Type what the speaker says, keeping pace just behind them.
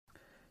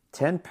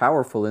10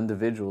 powerful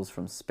individuals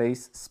from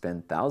space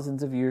spent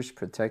thousands of years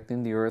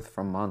protecting the Earth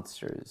from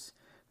monsters.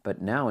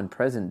 But now in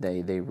present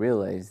day, they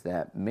realize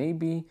that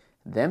maybe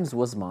thems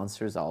was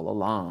monsters all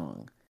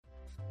along.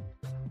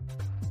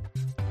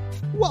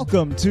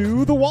 Welcome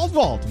to The Walt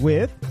Vault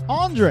with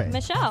Andre,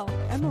 Michelle,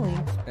 Emily,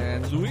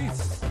 and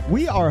Luis.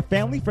 We are a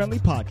family-friendly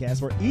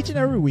podcast where each and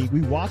every week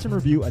we watch and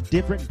review a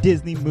different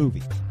Disney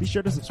movie. Be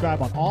sure to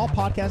subscribe on all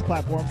podcast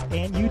platforms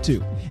and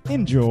YouTube.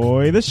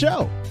 Enjoy the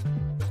show.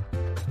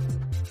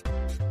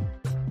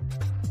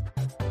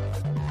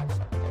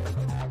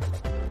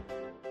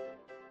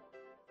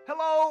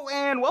 Hello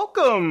and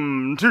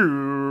welcome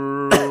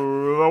to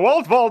The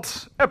Walt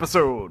Vault,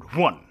 episode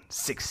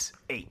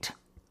 168.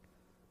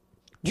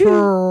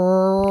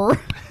 Don't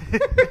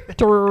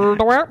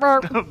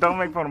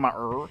make fun of my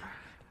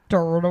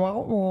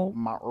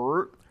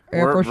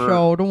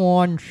Episode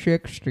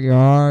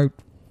 168.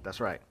 That's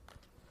right.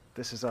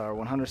 This is our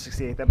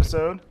 168th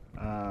episode.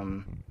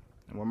 And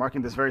we're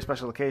marking this very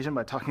special occasion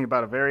by talking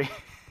about a very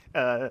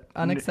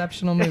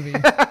Unexceptional movie.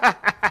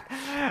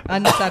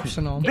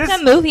 Unexceptional. it's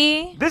a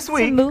movie. This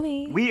week,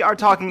 we are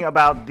talking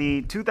about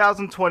the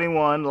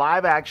 2021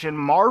 live-action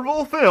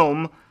Marvel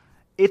film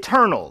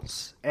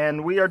Eternals,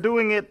 and we are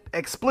doing it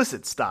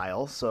explicit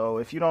style, so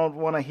if you don't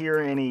want to hear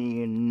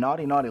any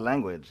naughty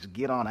language,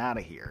 get on out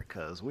of here,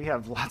 because we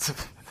have lots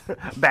of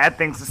bad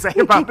things to say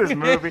about this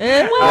movie.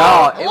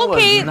 Well, it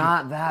was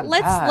not that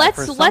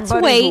bad. Let's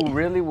wait. Who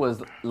really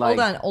was like...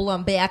 Hold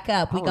on, back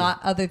up. We got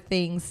other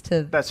things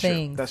to That's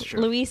things. True. That's true.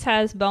 Luis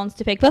has bones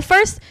to pick. But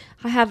first,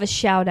 I have a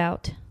shout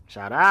out.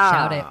 Shout out.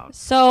 Shout it.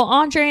 So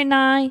Andre and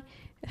I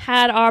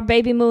had our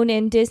baby moon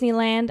in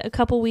Disneyland a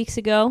couple weeks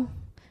ago.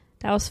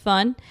 That was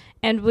fun.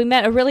 And we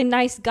met a really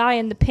nice guy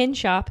in the pin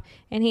shop,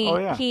 and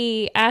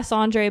he asked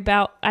Andre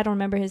about, I don't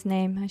remember his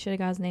name. I should have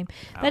got his name.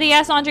 But he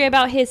asked Andre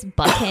about his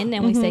button,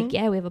 and we said,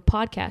 yeah, we have a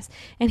podcast.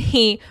 And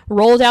he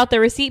rolled out the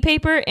receipt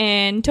paper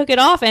and took it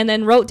off and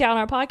then wrote down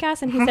our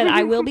podcast, and he said,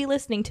 I will be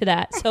listening to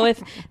that. So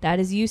if that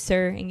is you,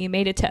 sir, and you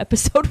made it to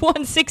episode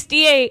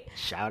 168.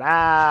 Shout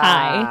out.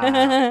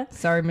 Hi.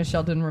 Sorry,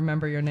 Michelle didn't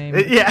remember your name.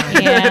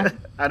 Yeah.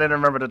 I didn't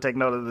remember to take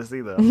note of this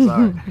either. I'm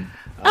sorry.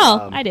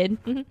 I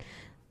did. Mm-hmm.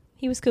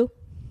 He was cool.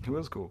 He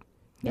was cool.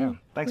 Yeah.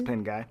 Thanks,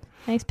 Pin Guy.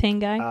 Thanks, Pin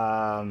Guy.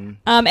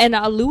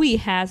 And Louis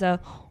has a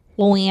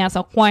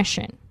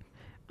question.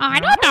 I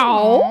don't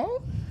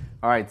know.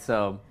 All right,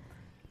 so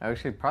I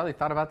actually probably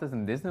thought about this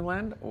in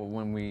Disneyland or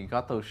when we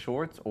got those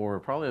shorts, or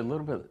probably a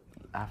little bit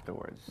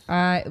afterwards.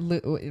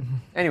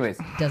 Anyways.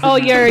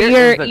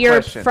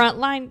 Your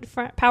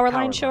front power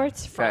line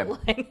shorts? Okay. Front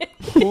line.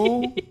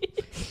 Who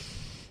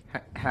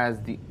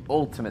has the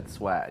ultimate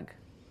swag?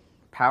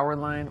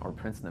 Powerline or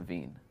Prince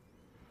Naveen?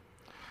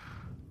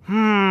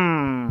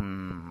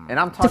 And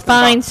I'm talking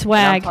Define about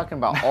swag. I'm talking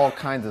about all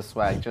kinds of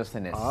swag, just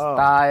in his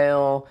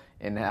style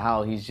and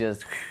how he's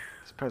just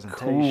His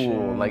presentation.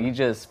 cool. Like he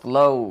just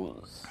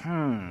flows.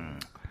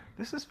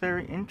 This is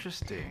very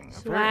interesting.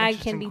 Swag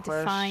can be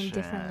defined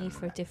differently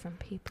for different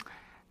people.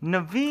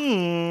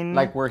 Naveen.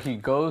 Like where he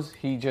goes,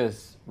 he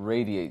just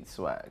radiates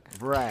swag.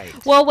 Right.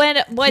 Well,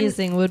 when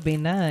Teasing would be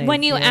nice.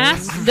 when you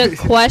asked the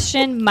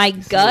question, my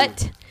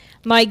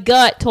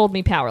gut told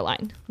me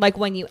Powerline. Like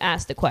when you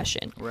asked the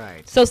question.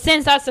 Right. So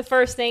since that's the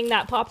first thing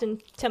that popped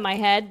into my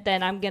head,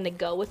 then I'm gonna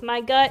go with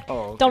my gut. Oh,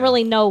 okay. Don't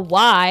really know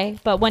why,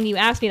 but when you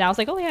asked me that, I was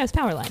like, oh yeah, it's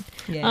Powerline.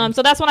 Yeah.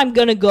 So that's what I'm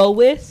gonna go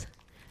with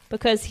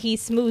because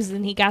he's smooth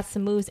and he got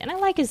some moves, and I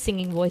like his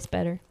singing voice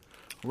better.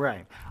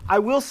 Right. I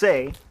will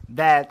say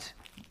that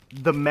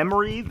the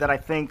memory that I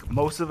think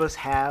most of us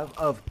have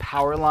of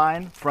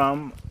Powerline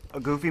from a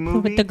Goofy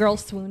movie With the girl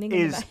swooning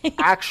is in the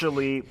back.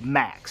 actually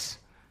Max.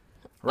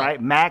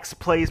 Right? Max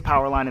plays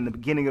Powerline in the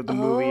beginning of the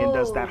movie and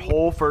does that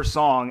whole first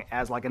song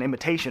as like an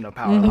imitation of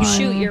Powerline. Oh,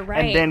 shoot, you're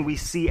right. And then we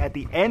see at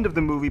the end of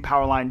the movie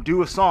Powerline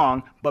do a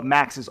song, but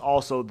Max is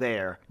also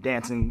there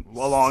dancing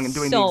along and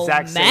doing the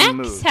exact same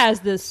moves. Max has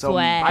the So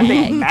swag. I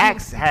think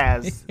Max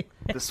has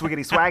the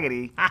swiggity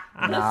swaggity.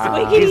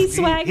 Swiggity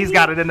swaggity. He's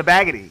got it in the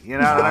baggity. You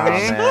know what I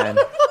mean?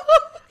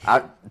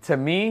 Man. To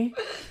me,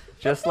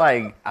 just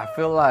like I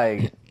feel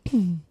like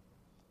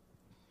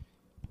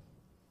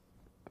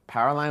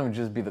Powerline would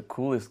just be the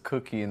coolest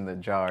cookie in the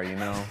jar, you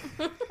know?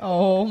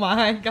 Oh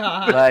my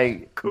God.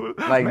 Like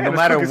Man, no this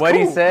matter cookie's what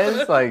he cool.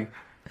 says, like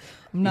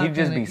not he'd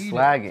just gonna be eat it.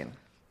 swagging.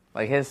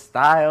 Like his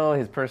style,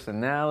 his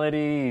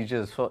personality, he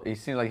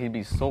seems like he'd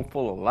be so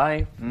full of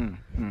life. You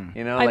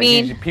know, I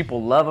mean-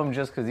 people love him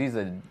just because he's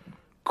a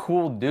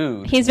cool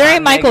dude. He's very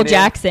Not Michael negative.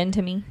 Jackson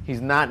to me.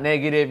 He's not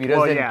negative. He doesn't.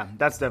 Well, yeah,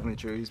 that's definitely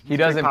true. He's He a big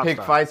doesn't pop pick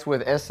star. fights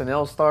with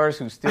SNL stars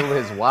who steal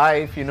his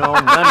wife. You know,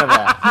 none of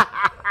that.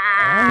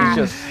 He's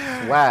just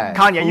swag.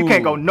 Kanye, you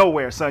can't Cool. go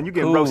nowhere, son. You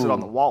get Cool. roasted on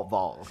the Walt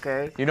Vault,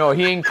 okay? You know,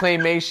 he ain't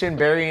claymation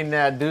burying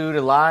that dude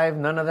alive.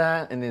 None of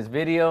that in his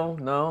video.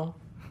 No,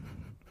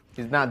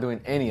 he's not doing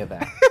any of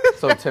that.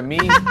 So to me,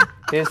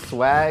 his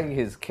swag,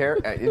 his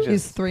character.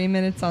 His 3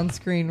 minutes on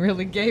screen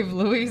really gave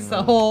Luis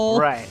a whole.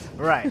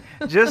 Right.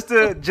 Just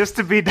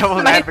to be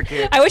devil's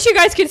advocate. I wish you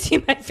guys could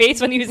see my face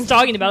when he was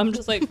talking about him. I'm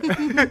just like,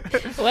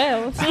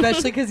 well.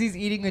 Especially because he's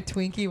eating a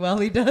Twinkie while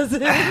he does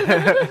it. Oh,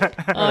 Have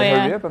you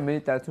yeah. ever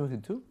made that to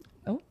him too?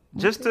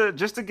 Just to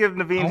give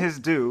Naveen his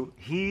due,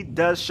 he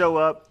does show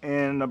up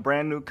in a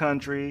brand new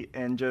country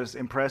and just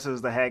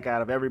impresses the heck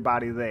out of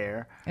everybody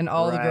there. And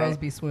all the girls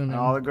be swooning. And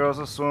all the girls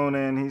are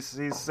swooning. He's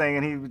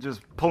singing. He was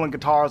just pulling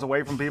guitars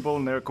away from people,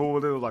 and they're cool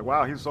with it. It was like,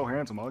 wow, he's so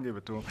handsome. I'll give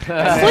it to him.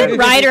 Flynn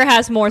Rider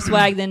has more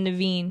swag than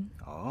Naveen.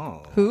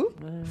 Oh. Who?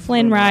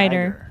 Flynn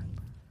Rider.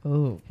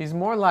 Oh. He's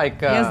more like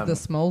He has the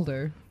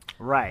smolder.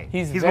 Right.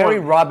 He's very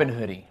more, Robin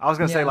Hoodie. I was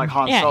going to say like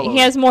Han Yeah, Solo. he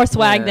has more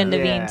swag than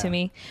Naveen Yeah. to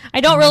me. I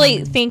don't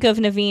really think of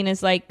Naveen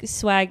as like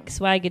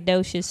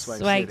swagadocious,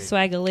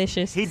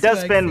 swagalicious. He does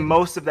Swag spend City.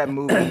 most of that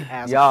movie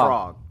as a Yeah.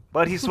 frog.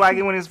 But he's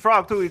swaggy when he's a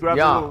frog, too. He grabs a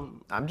Yeah, little...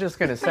 I'm just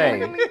gonna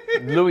say,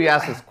 Louis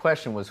asked this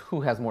question was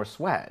who has more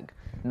swag,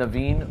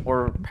 Naveen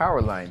or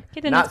Powerline?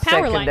 Yeah, then Not it's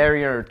Powerline.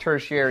 secondary or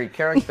tertiary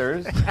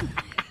characters.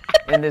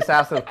 In this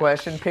ask the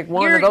question, pick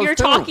one of those You're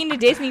two. talking to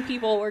Disney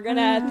people. We're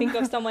gonna think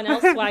of someone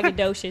else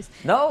swagadocious.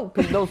 No,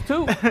 pick those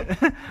two.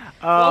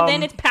 Well,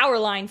 then it's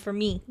Powerline for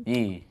me.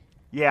 Yeah.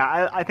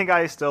 Yeah, I think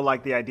I still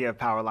like the idea of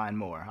Powerline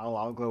more.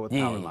 I'll go with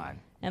Powerline,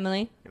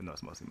 Emily? even though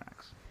it's mostly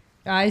Max.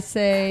 I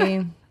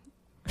say...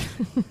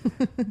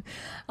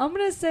 I'm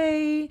going to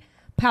say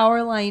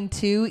Powerline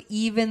 2,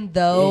 even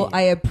though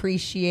I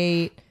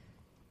appreciate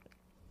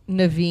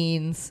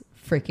Naveen's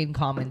freaking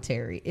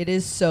commentary. It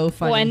is so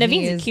funny. Well, and He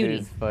Naveen's a is-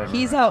 cutie.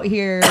 He's out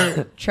here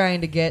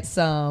trying to get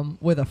some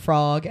with a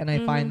frog, and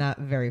I find that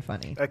very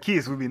funny. A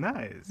kiss would be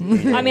nice.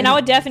 I mean, I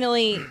would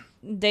definitely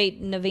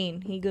date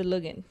Naveen. He good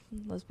looking.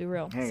 Let's be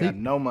real. He ain't got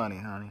no money,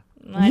 honey.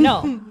 I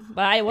know,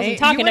 but I wasn't Hey, you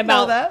talking would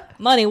know about that.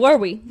 money, were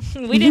we?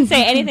 We didn't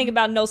say anything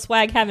about no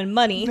swag having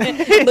money.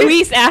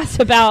 Luis asked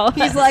about.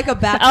 He's like a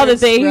Other backward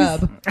things.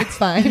 scrub. It's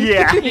fine.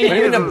 Yeah. What do you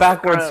mean a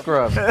backward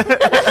scrub?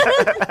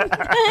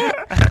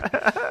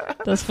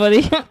 That's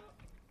funny.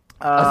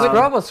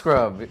 A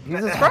scrub.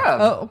 He's a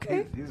scrub. Oh,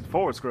 okay. He's a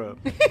forward scrub.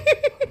 He's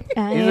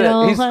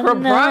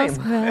scrub prime.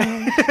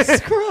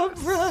 Scrub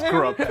right.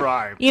 Scrub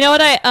prime. You know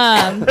what I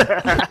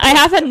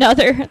have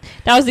another.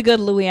 That was a good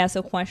Louis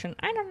Asso question.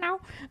 I don't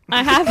know.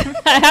 I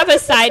have a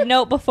side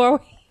note before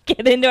we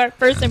get into our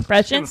first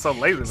impression. Getting so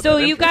lazy with So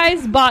that you intro.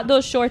 guys bought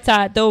those shorts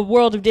at the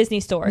World of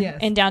Disney store Yes.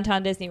 in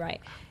downtown Disney, right?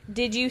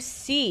 Did you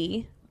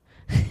see?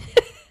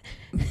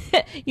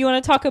 You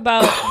want to talk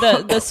about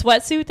the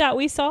sweatsuit that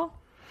we saw?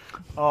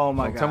 Oh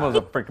my Some god. was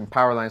a freaking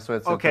Powerline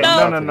sweatsuit. Okay,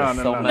 No. no.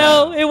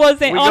 No, it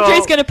wasn't. We Andre's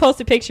go- gonna post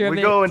a picture of We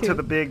it. go into too.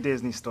 the big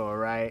Disney store,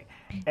 right?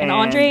 And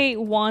Andre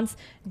wants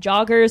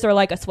joggers or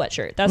like a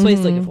sweatshirt. That's what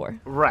he's looking for.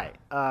 Right.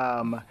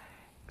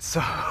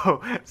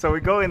 So we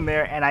go in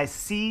there and I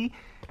see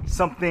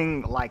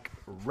something like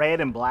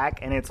red and black,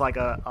 and it's like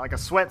a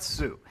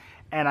sweatsuit.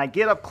 And I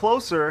get up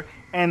closer,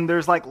 and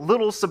there's like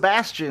little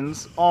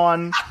Sebastians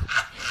on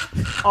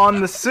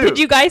the suit. Did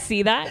you guys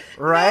see that?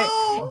 Right?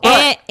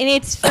 And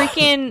it's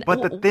freaking.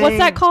 But the what's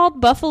that thing-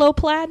 called? Buffalo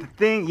plaid.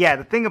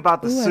 The thing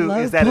about the Ooh, I suit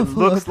love is that it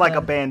buffalo looks like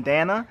a plaid.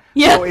 bandana.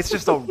 Yeah. So it's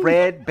just a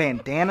red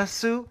bandana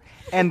suit,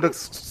 and the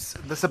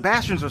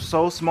Sebastians are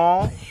so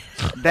small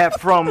that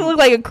from It looked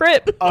like a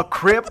crib. a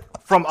crib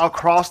from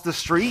across the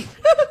street,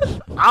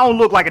 I don't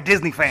look like a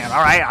Disney fan.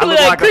 All right, I look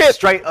Like like a Crip.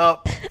 straight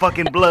up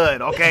fucking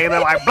blood. Okay, they're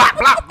like blah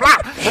blah blah.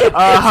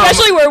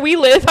 Especially where we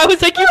live. I was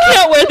like, you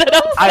can't wear that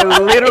outside. I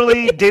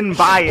literally didn't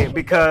buy it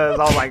because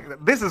I was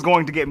like, this is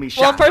going to get me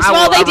shot. Well, first of I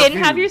all, will- they I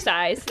didn't have your refuse.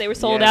 size. They were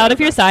sold Yeah, out of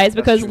your that's- size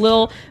that's because true.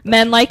 little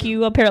men like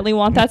you apparently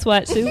want that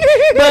sweatsuit.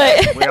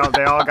 But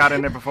They all got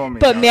in there before me.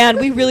 but man,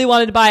 we really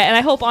wanted to buy it, and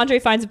I hope Andre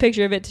finds a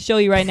picture of it to show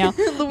you right now.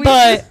 Luis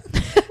But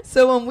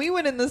So when we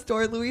went in the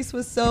store, Luis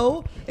was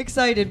so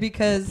excited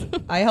because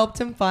I helped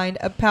him find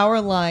a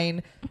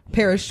Powerline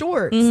pair of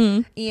shorts.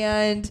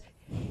 And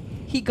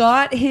he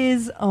got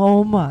his,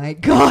 oh my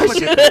gosh.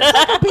 Look at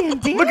this.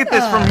 bandana. Look at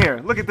this from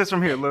here. Look at this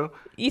from here, Lou.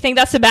 you think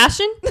that's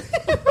Sebastian?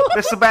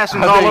 There's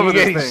Sebastian's I all think over you're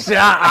this getting thing.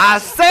 shot. I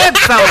said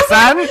so,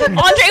 son. Andre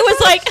was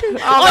like,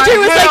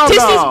 hell this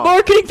no. is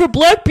marketing for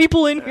black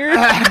people in here.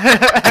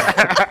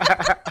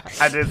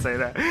 I did say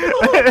that.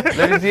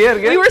 Let me see it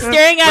again. We were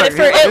staring at it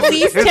for at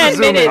least It's a 10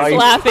 zoom in. minutes Are you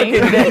laughing.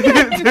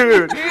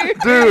 dude,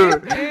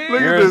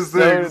 look at this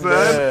thing,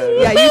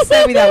 son. Yeah, you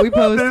sent me that. We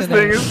posted This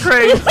thing it. is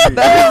crazy.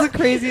 That is the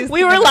craziest We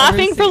thing were I've ever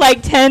laughing for seen.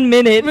 like 10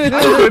 minutes.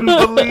 I couldn't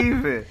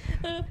believe it.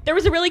 There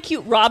was a really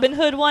cute Robin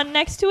Hood one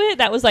next to it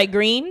that was like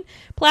green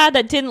plaid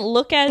that didn't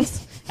look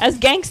as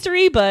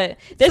gangstery, but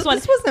this one.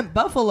 This wasn't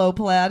buffalo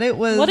plaid. It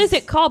was. What is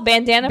it called?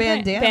 Bandana.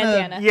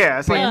 Bandana. Yeah,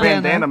 it's like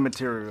Bandana. bandana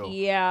material.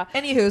 Yeah.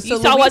 Anywho, so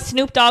You saw what Luis-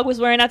 Snoop Dogg was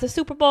wearing at the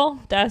Super Bowl?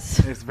 It's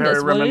very that's what it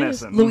is.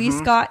 reminiscent. Luis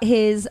Mhm. got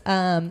his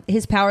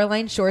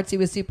Powerline shorts. He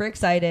was super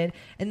excited,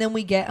 and then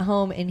we get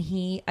home, and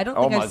I don't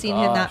Oh think my I've seen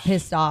him that gosh.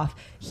 pissed off.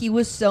 He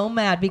was so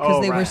mad because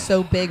Oh, they were right.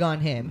 so big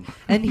on him,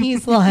 and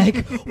he's like,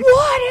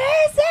 "What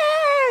is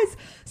this?"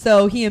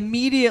 So he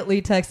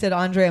immediately texted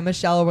Andre and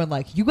Michelle and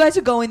like, you guys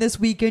are going this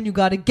weekend. You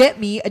got to get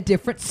me a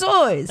different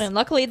size. And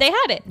luckily they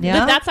had it. Yeah.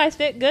 Did that size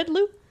fit good,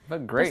 Lou?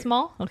 But great. The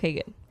small? Okay,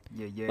 good.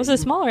 Yeah. Was it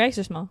small or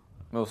extra small?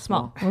 No,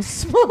 small. Well,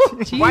 small.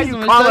 Why are you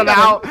calling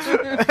out?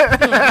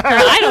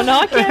 I don't know.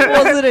 I can't.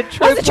 Was it a I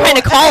triple? wasn't trying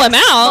to call him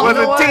out. Was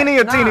it teeny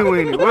or teeny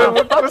weeny?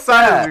 What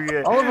size did you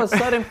get? All of a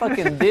sudden,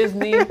 fucking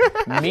Disney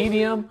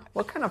medium.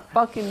 What kind of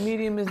fucking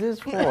medium is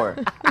this for?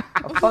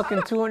 A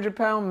fucking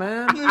 200-pound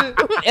man?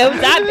 It was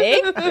that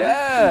big?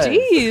 Yeah.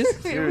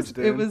 Jeez. Huge,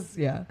 dude. It was,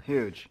 yeah.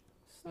 Huge.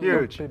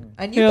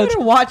 And you better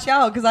watch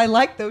out because I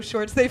like those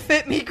shorts. They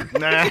fit me great.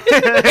 Nah.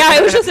 Yeah,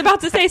 I was just about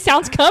to say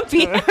sounds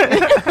comfy.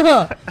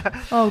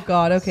 Oh,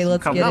 God. Okay,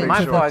 let's get Not into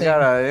My the fault. I thing.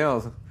 got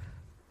a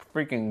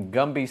freaking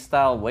Gumby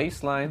style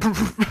waistline.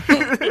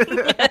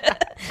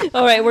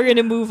 All right, we're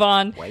gonna move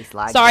on.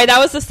 Sorry, that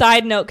was a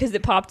side note because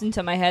it popped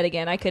into my head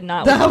again. I could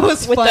not. That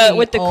was with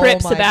funny. the Oh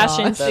Crip my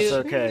Sebastian gosh. That's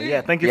suit. okay.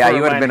 Yeah, thank you. Yeah, for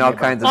you would have been reminding all me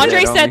kinds about of. Andre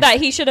shit, said homie. that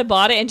he should have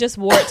bought it and just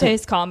wore it to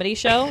his comedy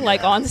show,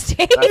 like on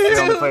stage. That's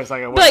the only place I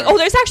can Be like, wear oh, it.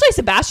 there's actually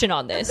Sebastian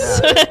on this.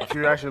 If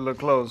you actually look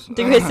close.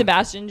 Do his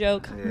Sebastian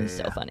joke. Yeah, It's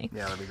so funny.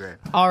 Yeah, that'd be great.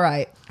 All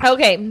right.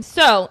 Okay,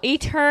 so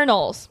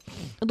Eternals.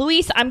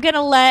 Luis, I'm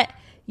gonna let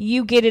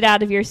you get it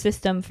out of your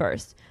system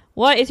first.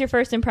 What is your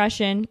first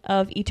impression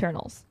of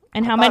Eternals?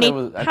 And how many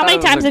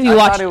times have you I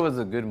watched thought it was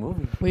a good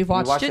movie. We've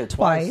watched it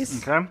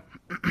twice. Okay.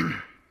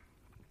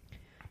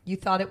 You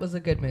thought it was a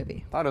good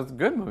movie. I thought it was a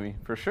good movie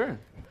for sure.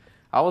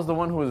 I was the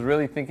one who was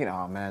really thinking,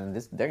 oh man,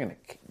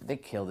 they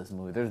kill this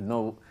movie. There's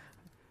no.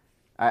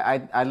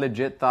 I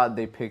legit thought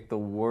they picked the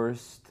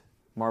worst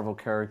Marvel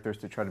characters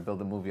to try to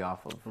build a movie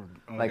off of.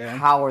 Okay. Like,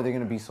 how are they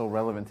going to be so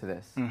relevant to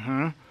this?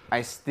 Mm-hmm.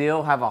 I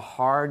still have a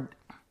hard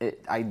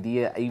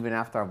idea, even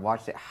after I've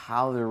watched it,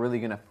 how they're really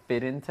going to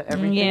fit into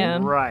everything. Yeah.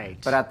 Right.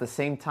 But at the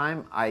same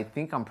time, I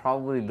think I'm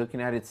probably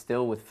looking at it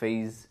still with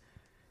Phase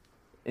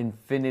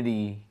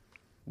Infinity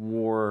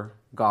War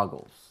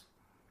goggles.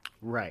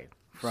 Right.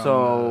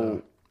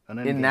 So, an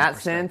in endgame that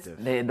sense,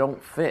 perspective. they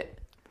don't fit.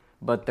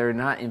 But they're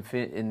not in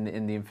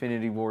the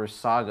Infinity War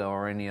saga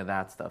or any of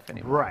that stuff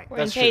anymore. Right. We're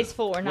in That's phase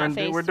true. 4, not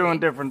phase We're doing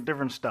 3.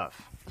 different stuff.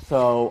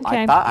 So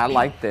Okay. I thought I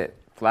liked it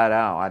flat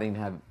out. I didn't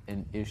have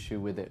an issue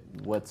with it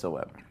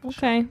whatsoever.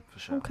 Okay. For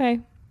sure.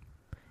 Okay.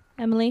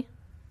 Emily?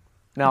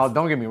 Now,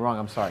 don't get me wrong.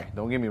 I'm sorry.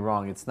 Don't get me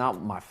wrong. It's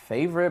not my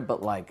favorite,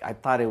 but like I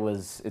thought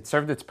it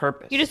served its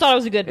purpose. You just thought it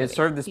was a good movie. It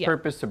served its Yeah.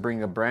 purpose to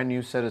bring a brand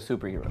new set of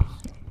superheroes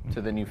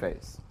to the new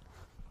phase.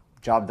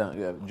 Job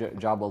done.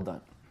 Job well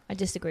done. I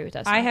disagree with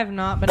that. I have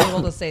not been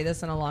able to say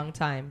this in a long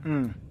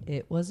time.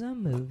 It was a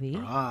movie.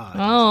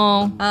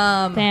 Oh.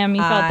 Damn,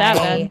 you felt that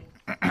bad.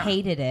 I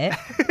hated it.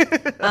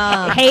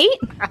 Hate?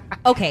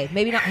 Okay,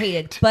 maybe not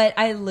hated, but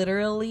I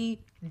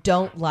literally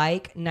don't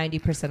like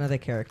 90% of the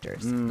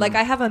characters. Like,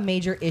 I have a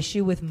major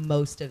issue with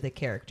most of the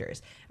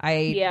characters.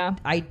 I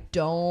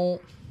don't.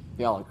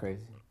 Y'all are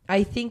crazy.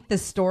 I think the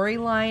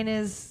storyline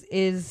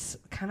is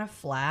kind of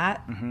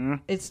flat.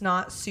 It's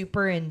not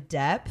super in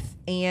depth,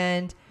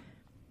 and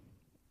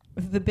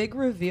the big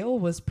reveal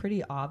was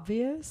pretty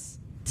obvious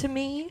to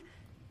me.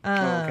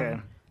 Okay.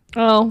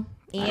 Oh.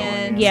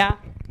 And Yeah.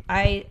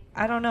 I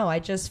don't know. I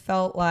just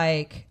felt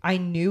like I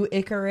knew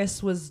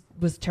Icarus was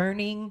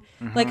turning.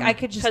 Like, I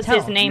could just Because tell.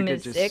 his name You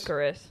is could just-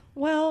 Icarus.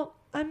 Well,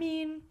 I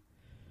mean,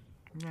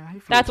 Yeah, he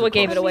flew That's too what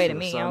gave close it away the to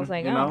me. sun, I was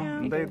like, you oh,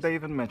 know, yeah. they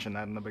even mentioned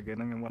that in the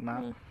beginning and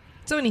whatnot.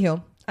 so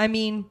anywho, I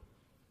mean,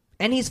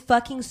 and he's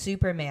fucking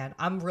Superman.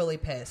 I'm really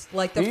pissed.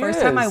 Like, the He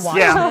first time I is. watched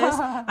Yeah. this,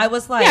 I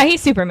was like, Yeah,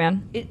 he's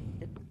Superman.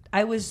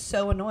 I was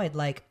so annoyed.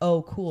 Like,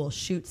 oh, cool,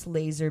 shoots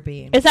laser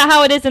beam. Is that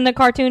how it is in the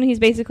cartoon? He's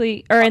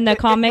basically, or in the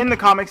comic? In the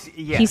comics,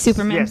 yes. He's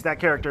Superman? Yes, that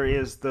character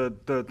is the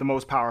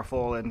most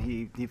powerful, and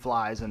he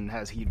flies and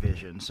has heat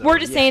vision. So We're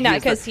just saying that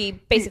he's because the- he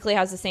basically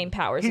has the same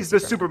powers. He's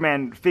as the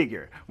Superman. Superman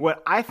figure.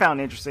 What I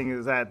found interesting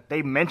is that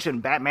they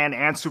mentioned Batman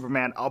and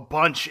Superman a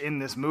bunch in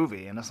this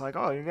movie, and it's like,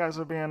 oh, you guys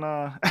are being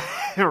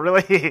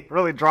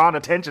really drawing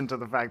attention to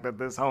the fact that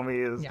this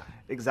homie is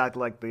exactly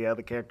like the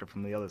other character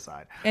from the other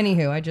side.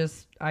 Anywho,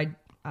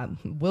 I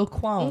will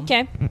qualm.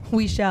 Okay.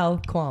 We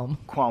shall qualm.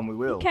 Qualm, we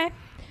will. Okay.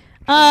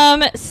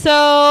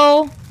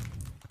 So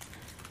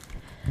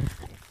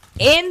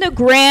in the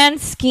grand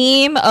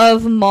scheme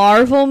of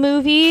Marvel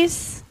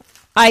movies,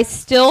 I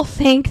still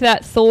think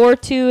that Thor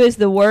 2 is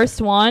the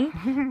worst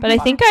one, but I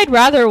think I'd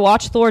rather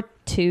watch Thor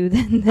 2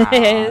 than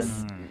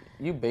this.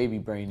 You baby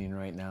braining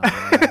right now.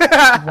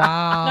 Man.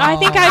 Wow. I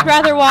think I'd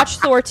rather watch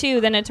Thor 2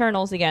 than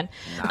Eternals again.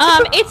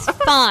 It's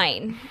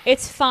fine.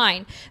 It's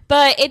fine.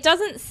 But it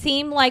doesn't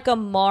seem like a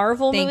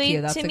Marvel Thank movie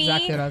you. That's to me.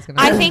 exactly what I was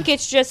gonna I say. think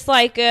it's just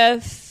like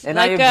a And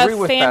like I agree a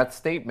with fan. that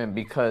statement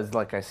because,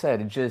 like I said,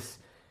 it just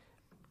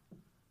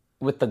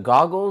with the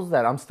goggles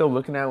that I'm still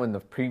looking at in the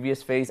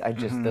previous phase, it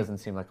just doesn't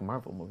seem like a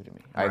Marvel movie to me.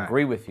 I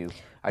agree with you.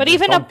 But I just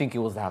even don't a- think it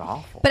was that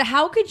awful. But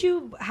how could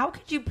you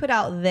put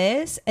out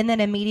this and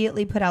then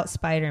immediately put out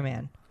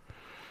Spider-Man?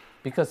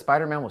 Because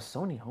Spider-Man was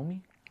Sony,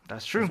 homie.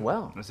 That's true. As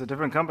well. It's a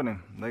different company.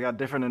 They got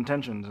different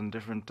intentions and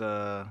different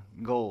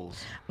goals.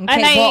 Okay,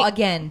 And well,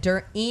 again,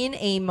 in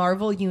a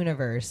Marvel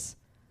universe,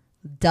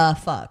 the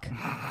fuck.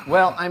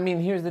 Well, I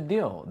mean, here's the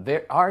deal.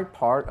 They are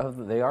part of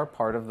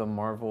the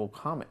Marvel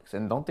comics,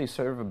 and don't they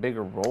serve a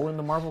bigger role in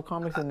the Marvel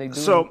comics than they do?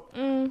 So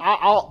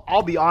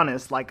I'll be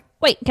honest. Like,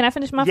 wait, can I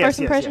finish my first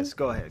impression? Yes.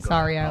 Go ahead.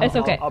 Sorry, it's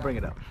okay. I'll bring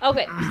it up.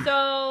 Okay,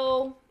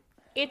 so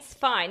it's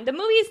fine. The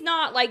movie's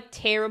not like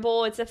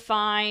terrible. It's a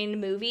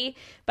fine movie,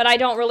 but I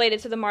don't relate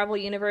it to the Marvel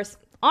universe,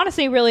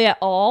 honestly, really at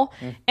all.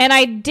 And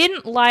I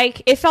didn't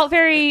like, it felt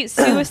very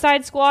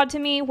Suicide Squad to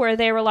me, where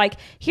they were like,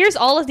 here's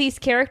all of these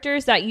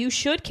characters that you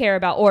should care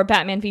about, or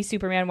Batman v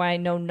Superman, when I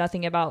know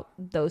nothing about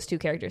those two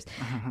characters.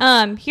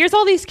 Here's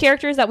all these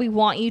characters that we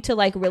want you to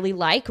like really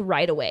like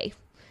right away.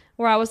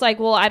 Where I was like,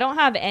 well, I don't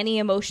have any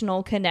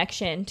emotional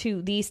connection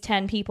to these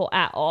 10 people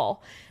at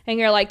all. And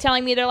you're like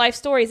telling me their life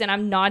stories, and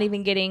I'm not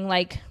even getting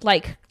like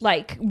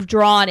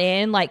drawn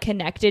in, like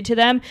connected to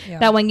them. Yeah.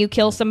 That when you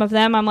kill some of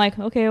them, I'm like,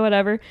 okay,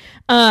 whatever.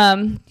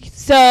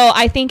 So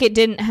I think it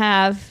didn't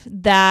have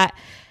that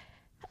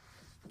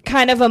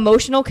kind of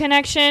emotional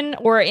connection,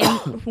 or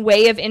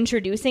way of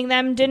introducing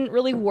them didn't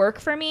really work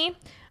for me.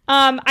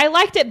 I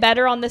liked it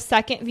better on the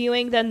second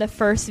viewing than the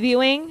first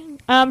viewing.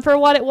 For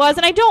what it was,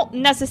 and I don't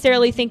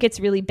necessarily think it's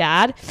really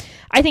bad.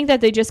 I think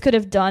that they just could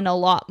have done a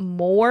lot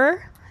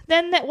more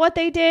than what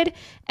they did,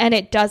 and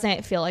it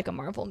doesn't feel like a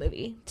Marvel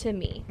movie to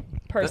me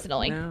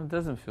personally. It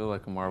doesn't feel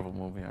like a Marvel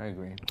movie. I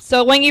agree.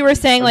 So when you were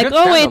saying like,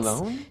 oh,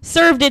 it's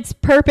served its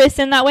purpose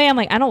in that way, I'm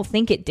like, I don't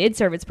think it did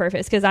serve its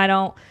purpose, because I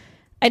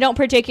don't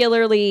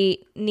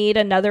particularly need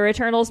another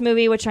Eternals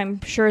movie, which I'm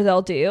sure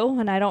they'll do,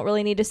 and I don't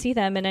really need to see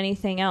them in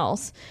anything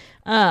else.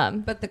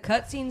 But the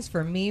cutscenes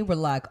for me were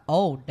like,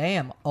 oh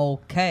damn,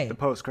 okay. The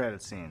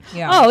post-credit scenes.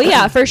 Yeah. Oh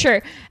yeah, for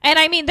sure. And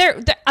I mean, there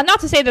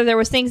not to say that there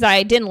was things that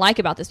I didn't like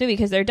about this movie,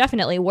 because there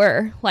definitely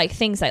were like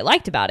things I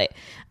liked about it.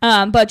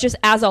 But just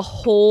as a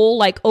whole,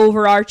 like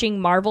overarching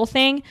Marvel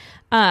thing,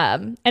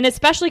 and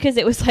especially because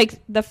it was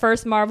like the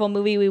first Marvel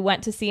movie we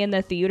went to see in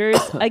the theaters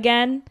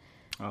again.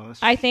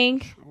 I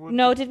think.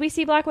 No, did we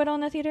see Black Widow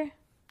in the theater?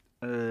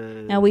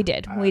 No, we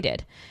did. We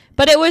did.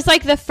 But it was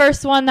like the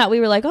first one that we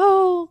were like,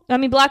 oh, I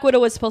mean, Black Widow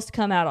was supposed to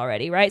come out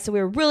already, right? So we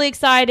were really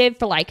excited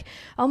for like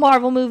a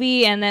Marvel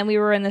movie, and then we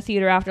were in the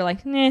theater after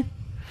like,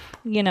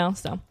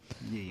 so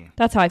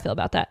that's how I feel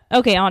about that.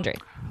 Okay, Andre.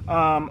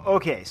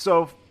 Okay,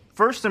 so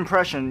first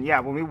impression,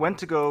 when we went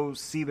to go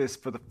see this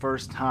for the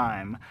first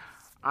time,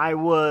 I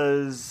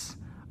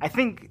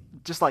think,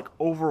 just like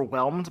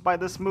overwhelmed by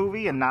this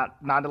movie, and not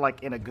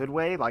like in a good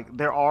way. Like,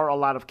 there are a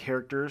lot of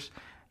characters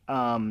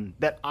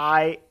that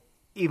I,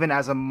 even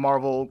as a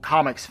Marvel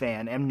Comics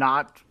fan, am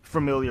not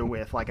familiar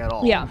with, like, at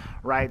all. Yeah.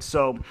 Right?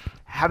 So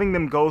having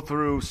them go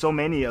through so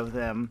many of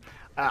them,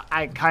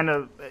 I kind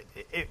of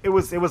it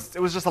was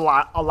just a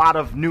lot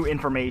of new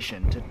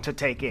information to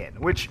take in,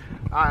 which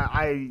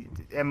I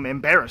am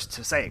embarrassed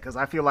to say, because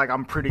I feel like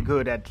I'm pretty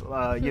good at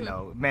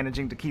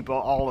managing to keep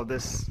all of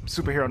this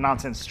superhero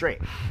nonsense straight.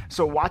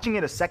 So watching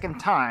it a second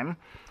time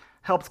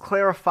helped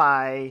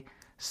clarify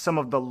some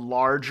of the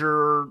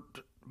larger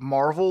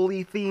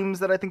Marvel-y themes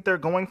that I think they're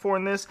going for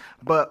in this.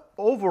 But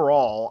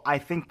overall, I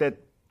think that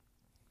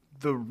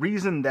the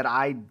reason that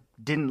I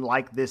didn't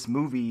like this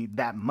movie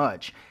that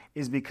much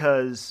is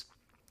because,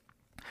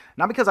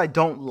 not because I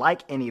don't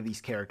like any of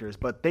these characters,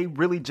 but they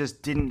really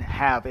just didn't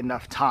have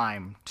enough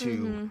time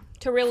to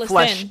reel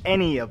flesh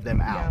any of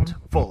them out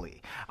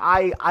fully.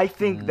 I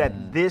think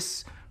that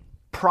this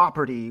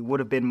property would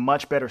have been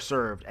much better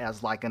served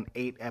as like an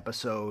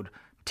 8-episode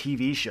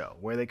TV show,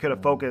 where they could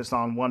have focused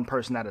on one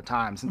person at a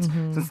time,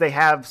 since they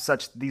have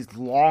these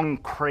long,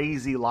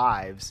 crazy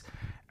lives,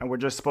 and we're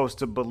just supposed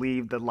to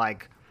believe that,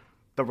 like,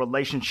 the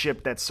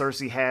relationship that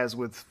Cersei has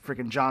with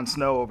freaking Jon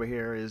Snow over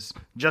here is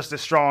just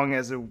as strong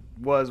as it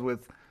was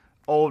with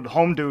old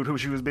home dude who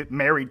she was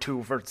married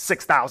to for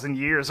 6,000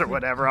 years or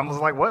whatever. I was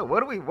like,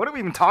 what are we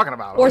even talking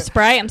about? Or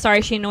Sprite. I'm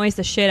sorry, she annoys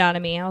the shit out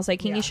of me. I was like,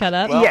 can you shut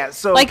up? Well,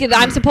 so like,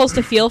 I'm supposed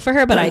to feel for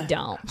her, but I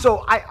don't.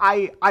 So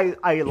I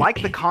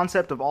like the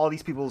concept of all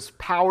these people's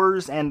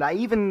powers, and I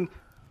even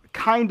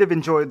kind of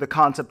enjoyed the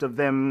concept of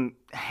them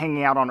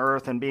hanging out on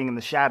Earth and being in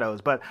the shadows.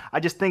 But I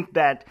just think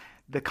that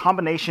the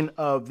combination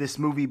of this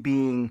movie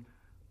being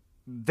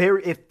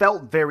it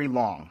felt very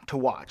long to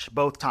watch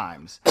both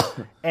times.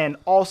 And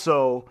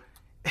also,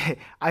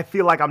 I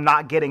feel like I'm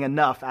not getting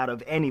enough out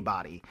of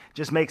anybody.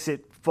 Just makes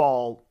it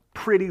fall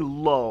pretty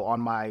low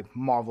on my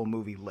Marvel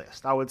movie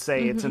list. I would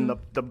say it's in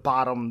the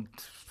bottom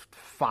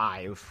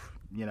 5,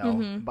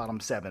 bottom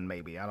 7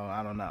 maybe. I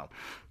don't know.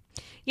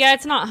 Yeah,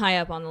 it's not high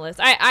up on the list.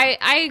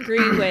 I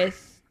agree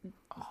with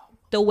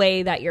the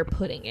way that you're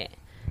putting it.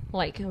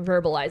 Like,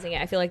 verbalizing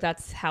it. I feel like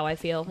that's how I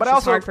feel. But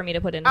it's hard for me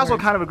to put in I also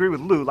words. kind of agree with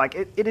Lou. Like,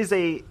 it's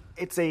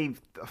a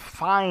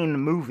fine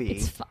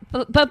movie.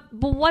 But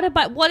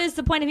what is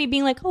the point of me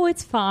being like, oh,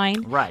 it's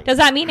fine? Right. Does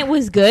that mean it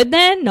was good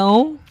then?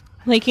 No.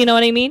 Like, you know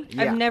what I mean?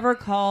 Yeah. I've never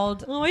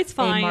called it's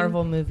fine. a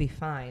Marvel movie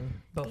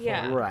fine before.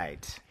 Yeah.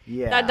 Right.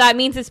 Yeah. That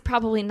means it's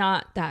probably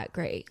not that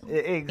great.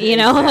 Exactly. You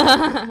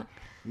know?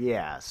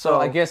 Yeah. So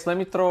I guess let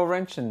me throw a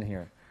wrench in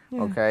here.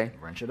 Okay,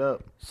 wrench it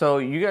up. So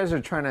you guys are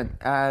trying to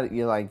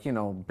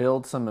add,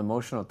 build some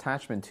emotional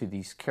attachment to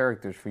these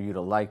characters for you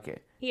to like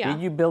it. Yeah.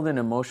 Did you build an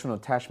emotional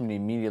attachment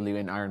immediately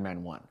in Iron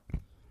Man 1?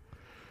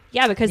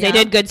 Yeah, because they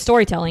did good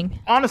storytelling.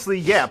 Honestly,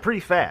 yeah, pretty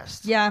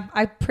fast. Yeah,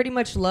 I pretty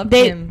much loved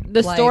him.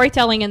 The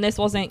storytelling in this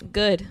wasn't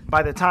good.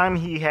 By the time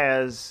he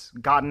has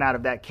gotten out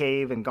of that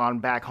cave and gone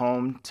back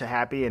home to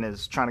Happy and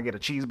is trying to get a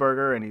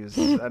cheeseburger and he's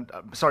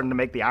starting to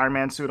make the Iron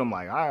Man suit, I'm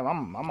like, I'm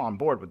on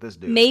board with this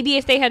dude. Maybe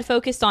if they had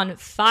focused on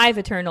 5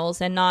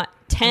 Eternals and not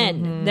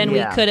 10, then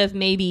we could have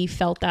maybe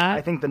felt that.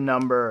 I think the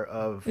number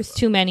of it was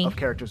too many of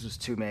characters was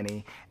too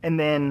many, and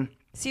then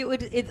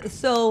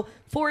so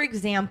for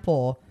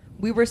example,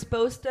 we were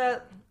supposed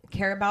to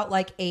care about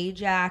like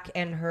Ajak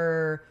and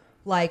her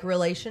like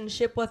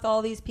relationship with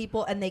all these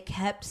people, and they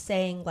kept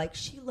saying like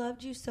she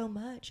loved you so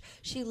much,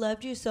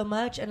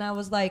 and I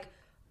was like,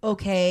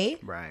 okay,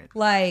 right,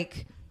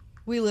 like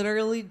we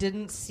literally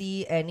didn't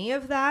see any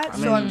of that.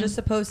 So I'm just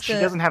supposed to. She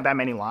doesn't have that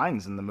many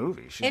lines in the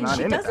movie. She's and not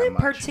she in it that doesn't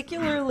much.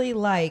 particularly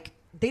like.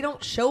 They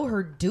don't show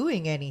her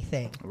doing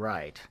anything.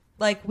 Right.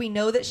 Like, we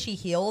know that she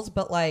heals,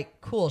 but,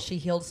 like, cool, she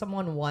healed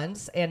someone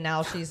once, and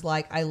now she's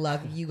like, I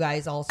love you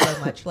guys all so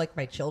much, like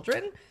my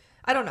children.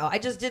 I don't know. I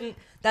just didn't...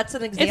 That's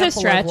an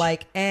example of,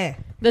 like,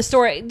 The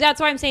story...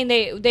 That's why I'm saying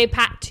they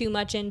packed too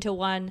much into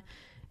one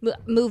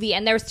movie,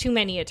 and there's too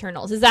many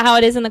Eternals. Is that how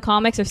it is in the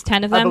comics? There's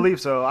 10 of them? I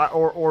believe so.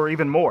 Or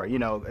even more,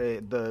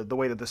 the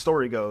way that the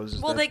story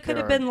goes. Well, they could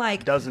have been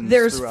like,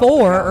 there's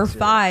 4 or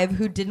 5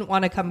 who didn't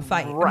want to come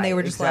fight. Right, and they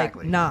were just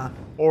like, nah.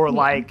 Or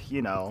like,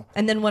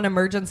 And then when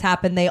emergence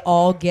happened, they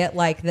all get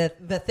like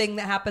the thing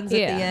that happens at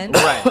the end.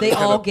 Right. They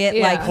all get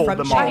like Pulled from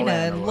them all China.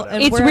 in or whatever.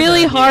 It's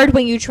really hard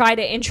when you try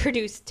to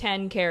introduce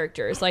 10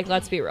 characters. Like,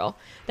 let's be real.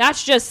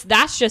 That's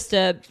just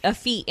a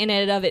feat in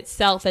and of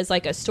itself as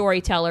like a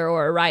storyteller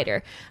or a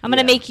writer. I'm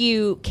going to make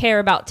you care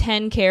about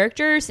 10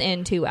 characters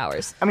in 2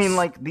 hours. I mean,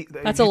 like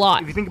that's a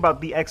lot. If you think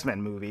about the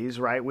X-Men movies,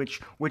 right,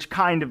 which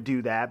kind of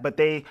do that, but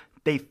they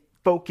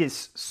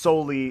focus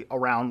solely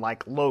around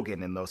like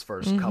Logan in those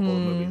first couple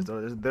of movies.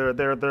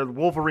 They're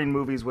Wolverine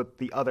movies with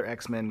the other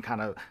X-Men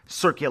kind of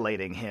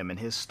circulating him and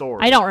his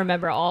story. I don't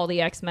remember all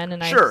the X-Men,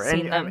 and sure, I've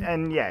seen them.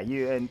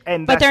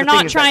 And but they're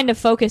not trying to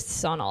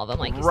focus on all of them,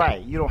 like you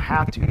right. said. You don't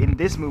have to. In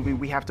this movie,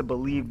 we have to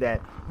believe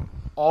that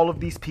all of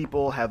these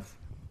people have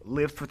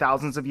lived for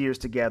thousands of years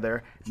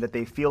together, and that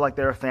they feel like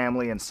they're a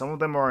family, and some of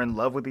them are in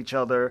love with each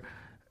other,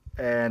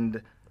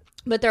 and...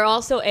 But they're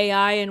also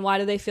AI, and why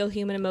do they feel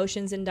human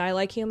emotions and die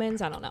like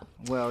humans? I don't know.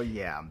 Well,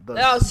 yeah.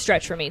 That was a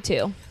stretch for me,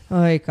 too.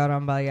 Ay,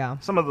 caramba, yeah.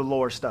 Some of the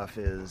lore stuff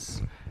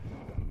is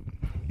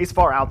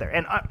far out there.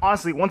 And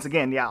honestly, once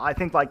again, I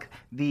think like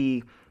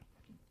the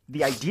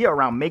idea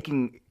around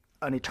making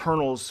an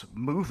Eternals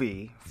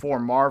movie for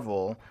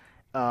Marvel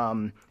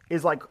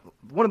is like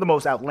one of the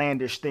most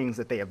outlandish things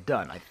that they have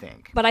done, I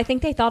think. But I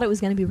think they thought it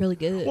was going to be really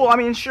good. Well, I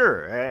mean,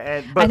 sure.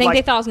 But I think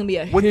they thought it was going to be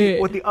a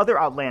hit. With the other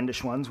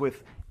outlandish ones,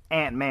 with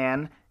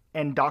Ant-Man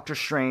and Doctor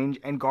Strange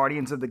and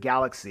Guardians of the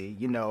Galaxy,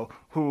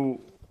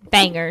 who...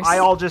 Bangers.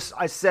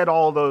 I said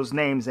all those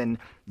names, and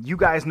you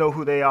guys know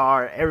who they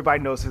are.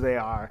 Everybody knows who they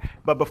are.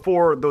 But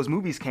before those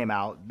movies came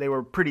out, they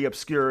were pretty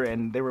obscure,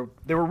 and they were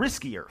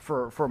riskier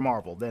for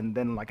Marvel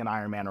than like an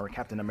Iron Man or a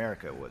Captain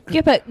America would.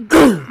 Yeah, but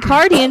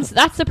Guardians,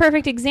 that's the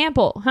perfect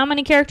example. How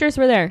many characters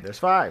were there? There's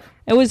 5.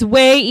 It was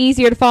way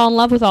easier to fall in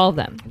love with all of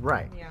them.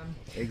 Right. Yeah.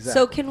 Exactly.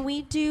 So can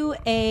we do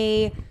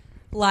a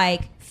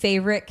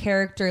favorite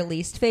character,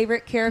 least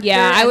favorite character?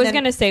 Yeah, I was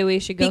going to say we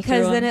should go through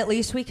because then them. at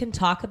least we can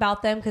talk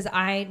about them, because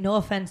I, no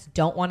offense,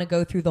 don't want to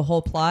go through the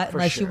whole plot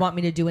unless you want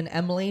me to do an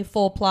Emily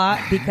full plot,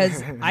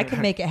 because I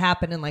can make it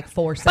happen in like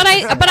 4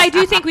 seconds. But I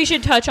do think we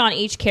should touch on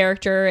each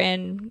character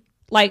and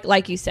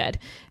like you said.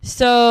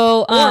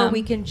 So or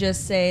we can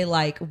just say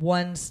like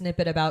one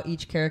snippet about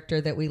each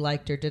character that we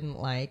liked or didn't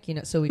like,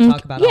 so we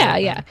talk about all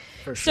of them.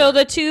 For sure. So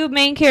the 2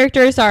 main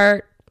characters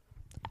are,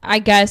 I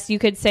guess you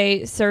could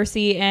say,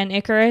 Cersei and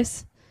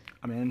Icarus.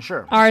 I mean,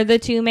 sure. Are the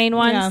 2 main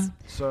ones. Yeah.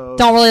 So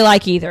don't really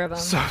like either of them.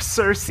 So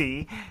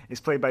Cersei is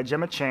played by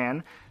Gemma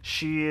Chan.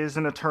 She is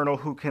an Eternal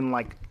who can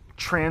like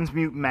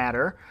transmute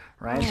matter,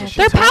 right?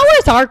 So their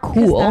powers are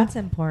cool. That's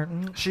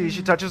important. She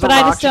touches But a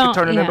I rock. just She can don't-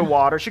 turn it yeah. into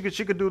water. She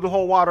could do the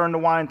whole water into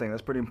wine thing.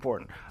 That's pretty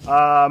important.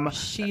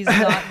 She's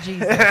not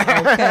Jesus,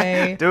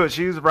 okay? Dude,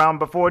 she was around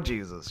before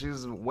Jesus. She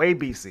was way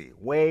BC,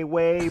 way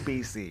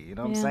BC. You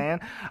know what I'm saying?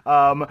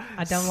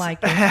 I don't like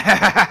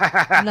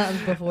it.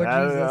 Nothing before Jesus.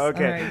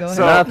 Okay, All right, go ahead.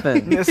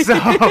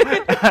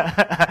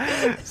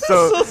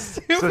 so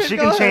stupid. she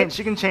Go can ahead.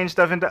 she can change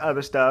stuff into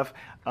other stuff.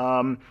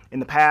 In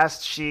the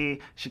past, she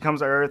comes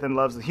to Earth and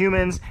loves the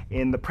humans.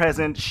 In the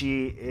present,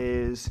 she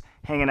is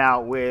hanging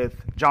out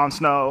with Jon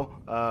Snow.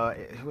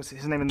 What's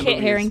his name in the Kit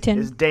movie? Harington.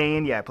 Is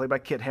Dane? Yeah, played by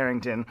Kit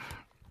Harington.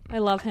 I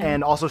love him.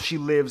 And also, she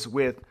lives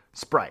with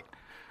Sprite.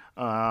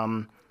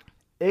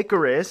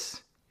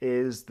 Icarus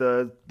is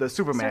the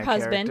Superman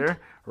husband.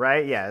 character,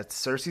 right? Yeah,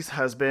 it's Cersei's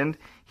husband.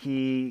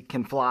 He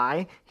can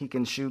fly. He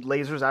can shoot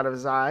lasers out of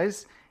his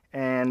eyes.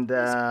 And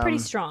he's pretty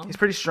strong. He's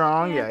pretty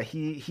strong. Yeah,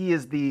 he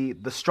is the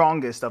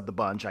strongest of the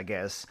bunch, I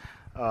guess.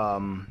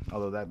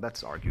 Although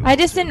that's arguable. I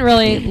just didn't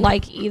really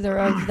like either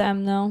of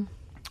them, though.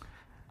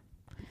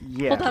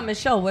 Yeah. Hold on,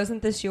 Michelle.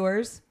 Wasn't this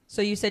yours?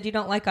 So you said you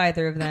don't like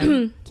either of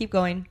them. Keep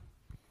going.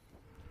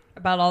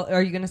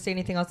 Are you going to say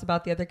anything else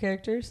about the other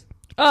characters?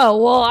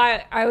 Oh, well,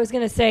 I was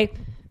going to say,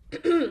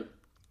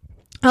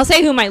 I'll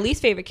say who my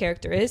least favorite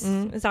character is.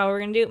 Is that what we're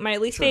going to do? My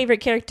least favorite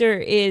character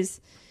is,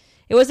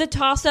 it was a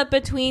toss-up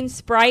between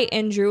Sprite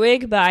and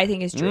Druig, but I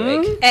think it's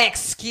Druig.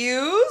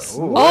 Excuse?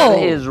 What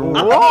is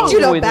wrong I need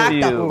you to with back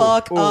you? the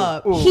fuck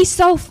up. He's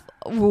so...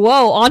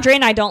 Whoa, Andre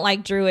and I don't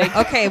like Druig.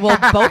 Okay, well,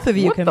 both of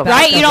you can back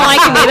Right? up. You don't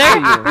like him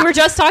either? We were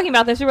just talking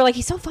about this. We were like,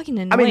 he's so fucking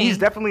annoying. I mean, he's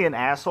definitely an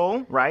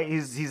asshole, right?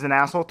 He's an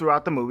asshole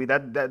throughout the movie.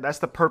 That's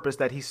the purpose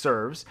that he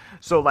serves.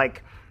 So,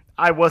 like,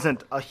 I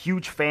wasn't a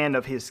huge fan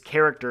of his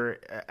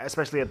character,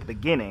 especially at the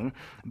beginning,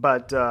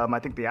 but I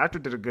think the actor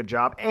did a good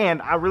job,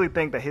 and I really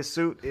think that his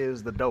suit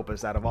is the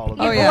dopest out of all of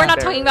them. We're not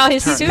talking about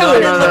his suit.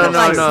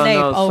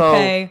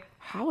 Okay.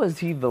 How is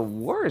he the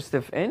worst?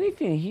 If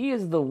anything, he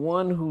is the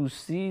one who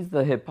sees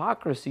the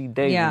hypocrisy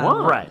day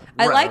one. Right.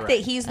 I like that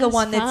he's the That's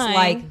one that's fine.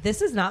 like,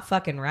 this is not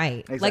fucking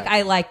right. Exactly. Like,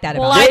 I like that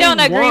Well, about I him. don't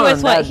agree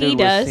with what that he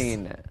dude was does.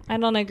 seeing it. I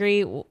don't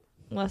agree with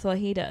what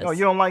he does. Oh,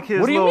 you don't like his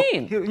What do you little...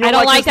 mean? You don't I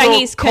don't like his that little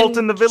he's cult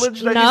in the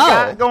village that no. he's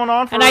got going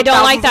on for and I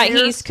don't like thousands that of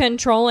years? he's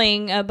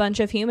controlling a bunch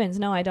of humans.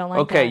 No, I don't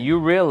like that. Okay, you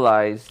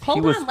realize Hold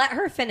he was... on, let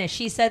her finish.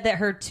 She said that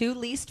her two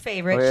least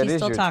favorite, Oh, yeah, it she's is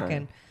still your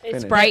talking. turn. It's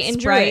Finish. Sprite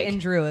and Sprite Druig.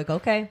 and Druig,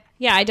 okay.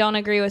 Yeah, I don't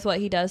agree with what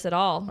he does at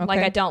all. Okay.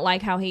 Like, I don't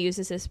like how he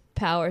uses his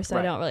power, so I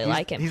Right. don't really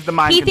like him. He's the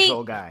mind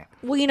control guy.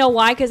 Well, you know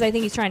why? Because I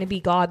think he's trying to be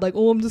God. Like,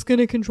 oh, I'm just going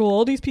to control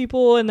all these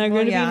people, and there's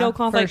going to yeah, be no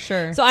conflict. for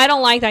sure. So I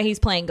don't like that he's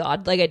playing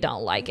God. Like, I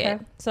don't like Okay.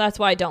 it. So that's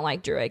why I don't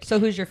like Druig. So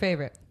who's your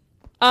favorite?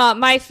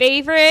 My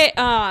favorite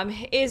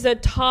is a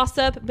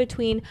toss-up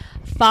between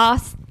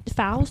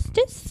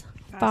Faustus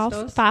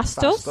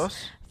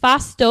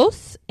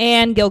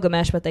and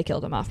Gilgamesh, but they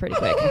killed him off pretty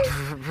quick.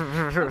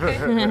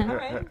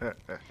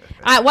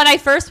 When I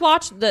first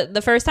watched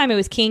the first time, it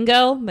was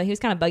Kingo, but he was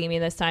kind of bugging me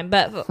this time.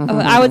 But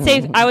I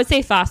would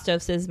say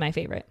Faustus is my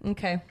favorite.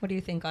 Okay. What do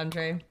you think,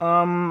 Andre?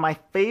 My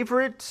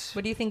favorite...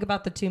 What do you think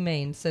about the two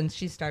mains since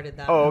she started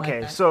that? Oh, I like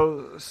okay. that.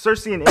 So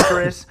Cersei and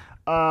Icarus.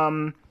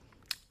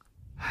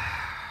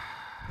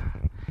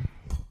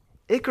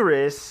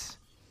 Icarus,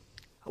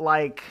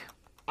 like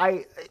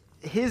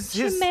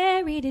She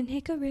married an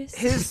Icarus.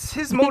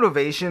 his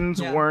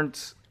motivations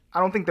weren't. I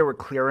don't think they were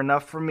clear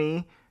enough for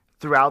me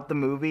throughout the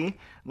movie.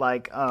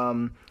 Like,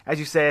 as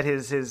you said,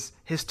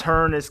 his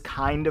turn is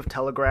kind of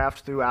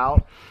telegraphed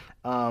throughout.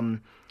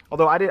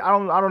 Although I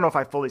don't know if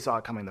I fully saw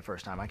it coming the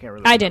first time. I can't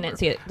really. I remember. didn't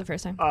see it the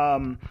first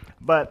time.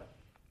 But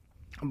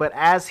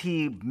as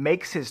he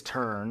makes his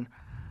turn,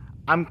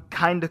 I'm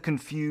kind of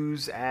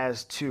confused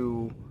as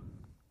to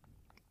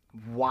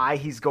why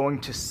he's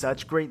going to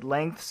such great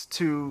lengths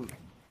to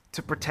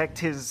protect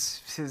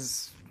his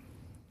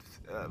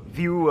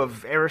view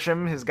of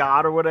Erisham, his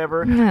god or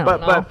whatever.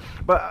 But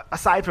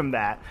aside from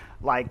that,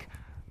 like,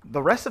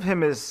 the rest of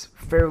him is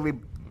fairly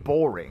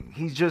boring.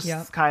 He's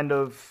just kind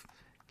of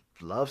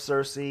loves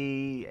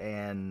Cersei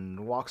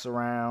and walks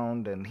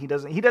around, and he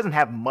doesn't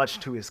have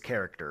much to his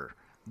character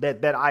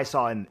that I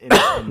saw in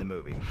the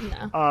movie.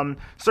 No.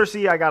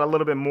 Cersei, I got a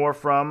little bit more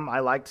from. I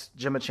liked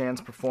Gemma Chan's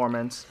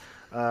performance.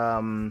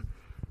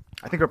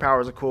 I think her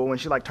powers are cool when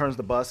she like turns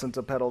the bus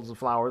into petals of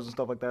flowers and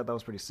stuff like that. That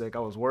was pretty sick. I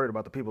was worried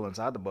about the people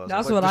inside the bus.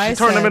 That's like, what I she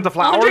turn them said. into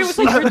flowers. Andre was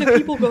like, where'd the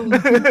people go?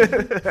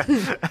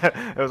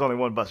 There was only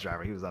one bus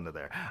driver. He was under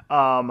there.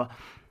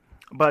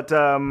 But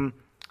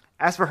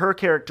as for her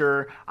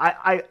character,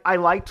 I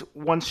liked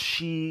once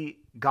she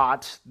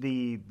got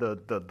the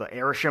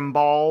Erisham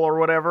ball or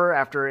whatever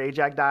after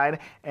Ajax died,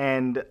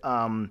 and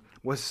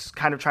was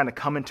kind of trying to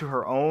come into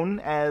her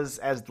own as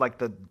like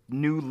the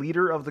new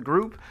leader of the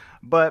group.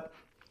 But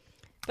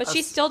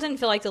she still didn't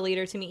feel like the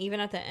leader to me, even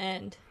at the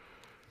end.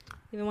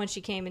 Even when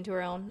she came into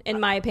her own, in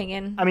my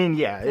opinion. I mean,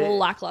 yeah, a little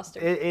lackluster.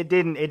 It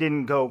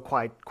didn't go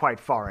quite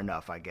far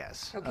enough, I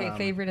guess. Okay,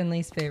 favorite and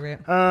least favorite.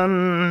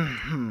 Who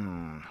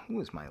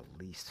is my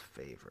least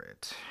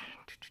favorite?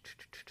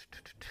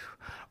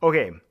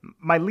 Okay,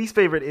 my least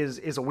favorite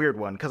is a weird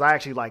one because I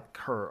actually like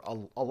her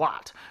a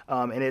lot,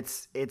 and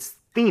it's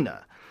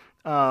Thena.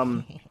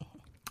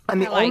 And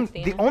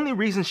the only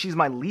reason she's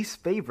my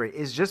least favorite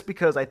is just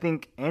because I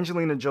think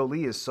Angelina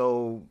Jolie is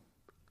so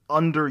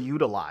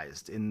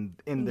underutilized in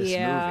this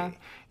movie.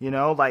 You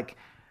know, like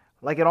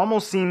it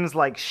almost seems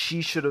like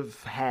she should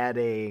have had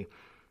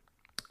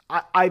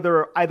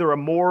either a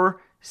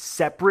more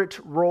separate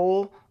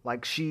role,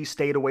 like she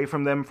stayed away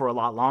from them for a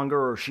lot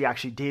longer, or she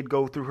actually did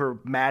go through her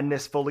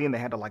madness fully and they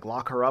had to like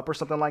lock her up or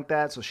something like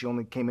that, so she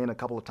only came in a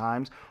couple of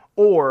times.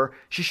 Or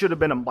she should have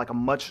been a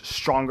much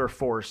stronger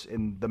force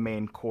in the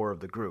main core of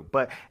the group.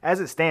 But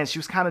as it stands, she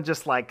was kind of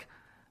just like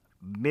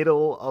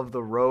middle of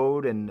the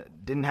road and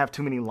didn't have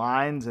too many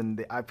lines,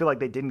 and I feel like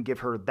they didn't give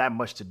her that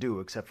much to do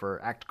except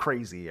for act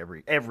crazy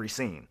every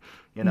scene.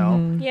 You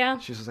know, Yeah.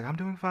 she's just like, I'm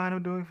doing fine.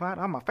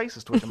 Oh, my face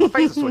is twitching.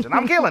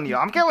 I'm killing you.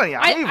 I'm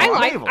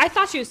evil. I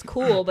thought she was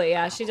cool, but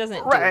yeah, she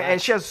doesn't. Right, do that.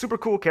 and she has a super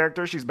cool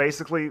character. She's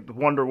basically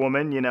Wonder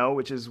Woman, you know,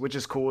 which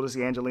is cool to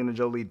see Angelina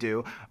Jolie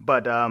do.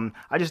 But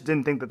I just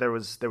didn't think that there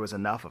was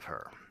enough of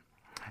her.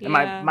 And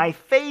my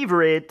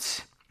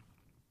favorite,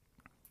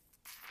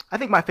 I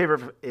think my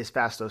favorite is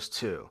Fastos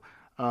too.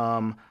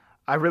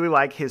 I really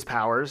like his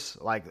powers.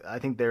 Like, I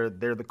think they're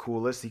the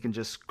coolest. He can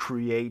just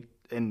create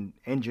and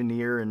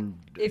engineer, and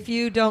if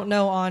you don't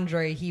know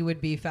Andre, he would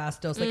be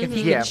Fastos. Like if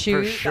he could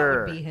choose, for sure.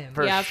 that would be him.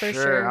 For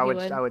sure.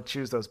 I would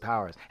choose those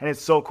powers, and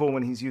it's so cool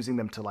when he's using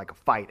them to like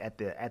fight at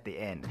the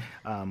end.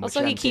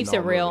 Also, he keeps it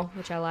real,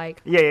 which I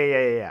like.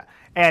 Yeah.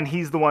 And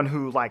he's the one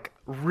who like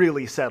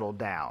really settled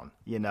down,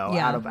 you know,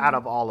 out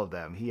of all of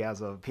them. He has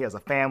a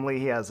family,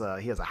 he has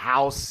a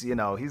house, you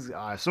know,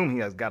 I assume he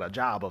has got a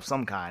job of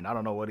some kind. I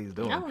don't know what he's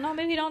doing. I don't know,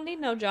 maybe he don't need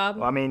no job.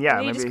 Well, I mean, yeah,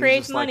 maybe he just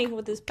creates money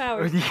with his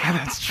powers. Yeah,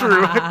 that's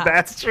true.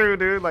 That's true,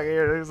 dude. Like,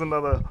 here's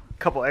another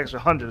couple extra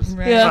hundreds,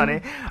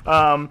 right.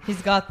 honey.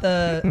 He's got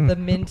the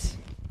mint.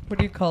 What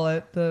do you call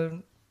it?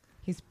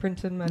 He's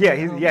printing money.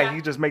 Yeah,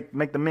 he just make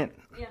the mint.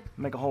 Yeah.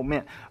 Make a whole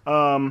mint.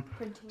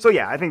 So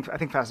yeah, I think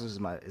Fastos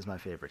is my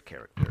favorite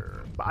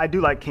character. But I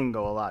do like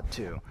Kingo a lot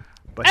too.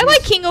 But I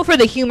like Kingo for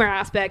the humor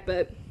aspect,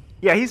 but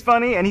yeah, he's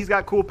funny and he's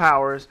got cool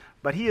powers,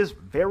 but he is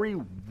very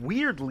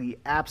weirdly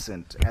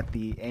absent at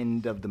the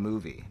end of the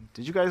movie.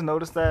 Did you guys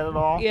notice that at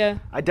all? Yeah.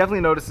 I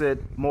definitely noticed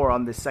it more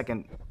on the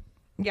second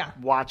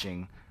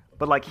watching.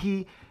 But like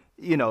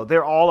you know,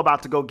 they're all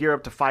about to go gear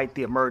up to fight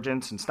the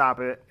emergence and stop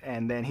it,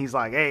 and then he's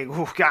like, "Hey,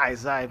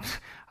 guys, I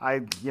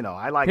like he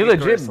Icarus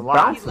legit a lot."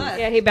 bounces.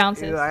 yeah, he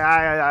bounces. He's like,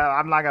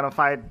 I'm not gonna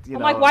fight. I'm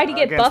like, why'd he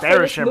get buff for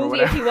this movie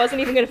if he wasn't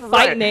even gonna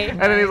fight Nate?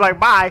 And then he's like,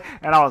 "Bye,"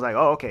 and I was like,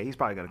 "Oh, okay, he's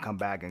probably gonna come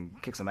back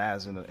and kick some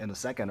ass in a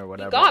second or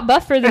whatever." He got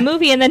buff for the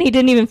movie, and then he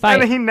didn't even fight.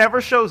 And then he never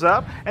shows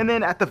up, and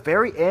then at the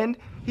very end,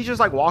 he's just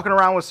like walking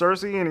around with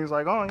Cersei, and he's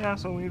like, "Oh yeah,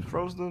 so we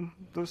froze the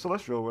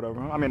Celestial or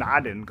whatever." I mean, I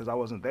didn't because I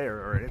wasn't there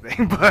or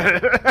anything,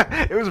 but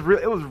it was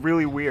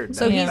really weird.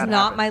 So he's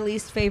not my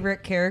least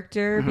favorite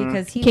character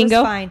because he Kingo?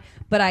 was fine,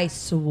 but I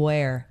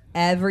swear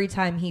every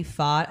time he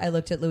fought, I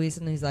looked at Luis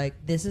and he's like,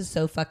 "This is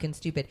so fucking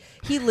stupid."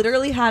 He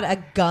literally had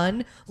a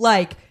gun,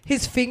 like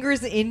his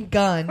fingers in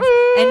guns,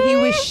 and he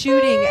was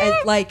shooting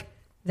at like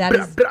that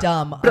is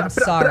dumb. I'm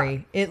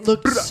sorry, it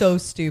looked so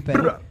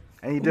stupid.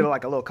 And he did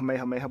like a little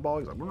Kamehameha ball.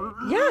 He's like,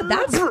 yeah,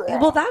 that's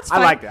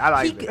fine. I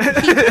liked it.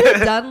 He could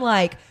have done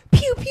like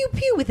pew pew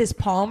pew with his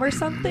palm or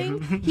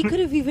something. He could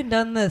have even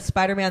done the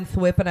Spider-Man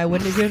thwip, and I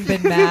wouldn't have even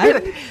been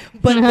mad.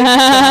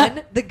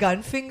 But the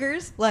gun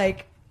fingers,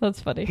 like that's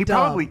funny. He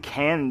probably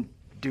can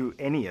do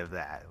any of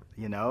that.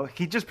 You know,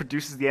 he just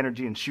produces the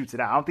energy and shoots it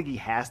out. I don't think he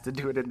has to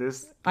do it in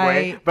this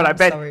way, but I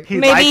bet he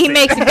maybe he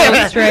makes it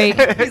go straight.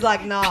 He's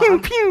like, "Nah,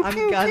 I'm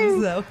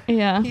guns though."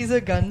 Yeah, he's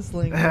a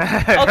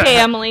gunslinger. Okay,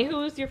 Emily,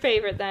 who's your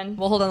favorite then?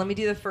 Well, hold on, let me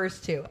do the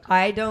first two.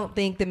 I don't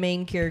think the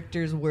main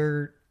characters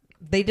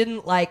they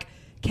didn't like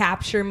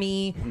capture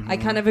me. I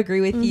kind of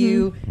agree with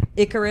you.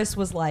 Icarus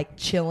was like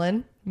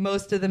chilling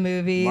most of the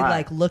movie,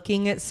 like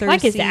looking at Cersei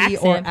like his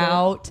accent,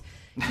 out.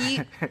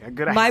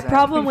 My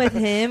problem with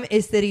him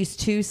is that he's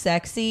too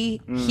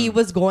sexy. He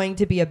was going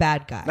to be a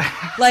bad guy.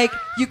 Like,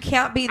 you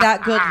can't be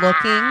that good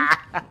looking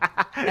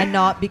and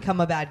not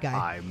become a bad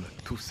guy. I'm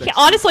too sexy. He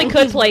honestly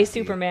could play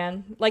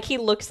Superman. Like, he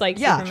looks like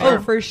Superman.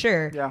 Oh, for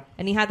sure. Yeah.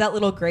 And he had that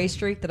little gray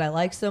streak that I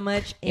like so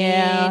much.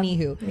 Yeah.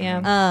 Anywho.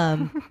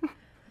 Yeah.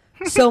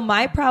 So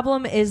my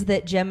problem is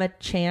that Gemma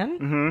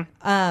Chan,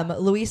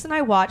 Luis and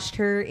I watched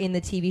her in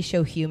the TV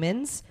show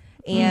Humans,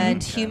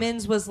 and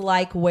Humans was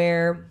like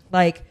where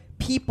like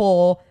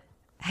people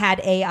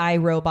had AI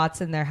robots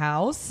in their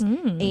house,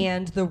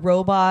 and the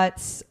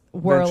robots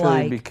were Eventually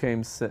like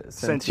became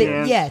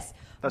sentient. Yes,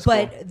 That's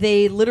but cool.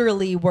 they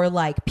literally were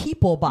like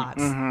people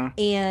bots,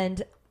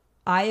 and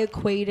I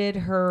equated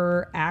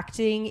her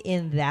acting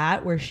in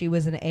that where she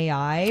was an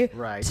AI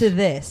to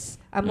this.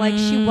 I'm like,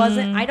 she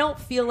wasn't. I don't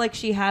feel like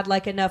she had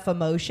like enough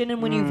emotion,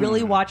 and when you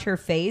really watch her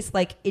face,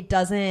 like it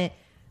doesn't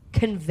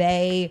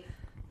convey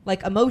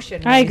like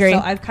emotion. I agree. So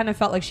I've kind of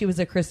felt like she was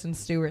a Kristen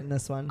Stewart in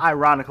this one.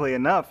 Ironically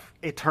enough,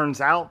 it turns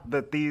out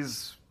that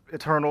these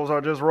Eternals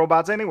are just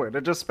robots anyway.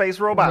 They're just space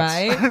robots.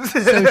 Right? So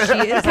she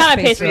is kind of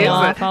space pissed me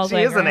robot. off. She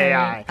is an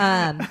AI.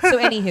 So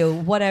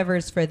anywho,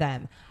 whatever's for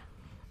them.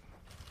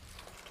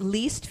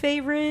 Least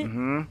favorite?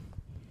 I'm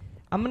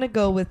going to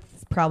go with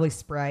probably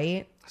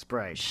Sprite.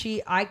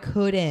 I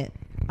couldn't.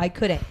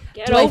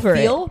 Get over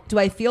it. Do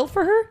I feel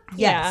for her? Yes.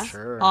 Yeah.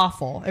 Sure.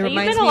 Awful. It You've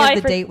reminds been me alive of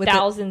the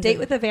for date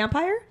with the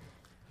vampire?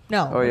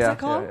 No. Oh, what's yeah, it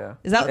called? yeah.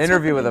 Is that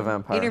Interview with a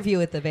Vampire. Interview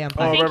with the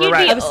Vampire. I think right, you'd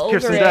right. be I was over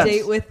Kirsten it. Dunst.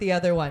 Date with the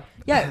other one.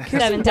 Yeah, Kirsten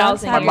 7,000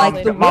 Dunst had years like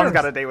later. the Mom's worst.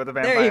 got a date with a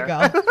vampire. There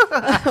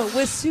you go.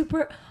 Was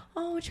super.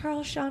 Oh,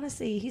 Charles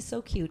Shaughnessy. He's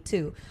so cute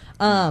too.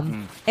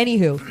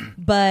 Anywho,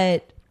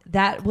 but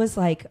that was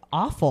like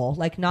awful,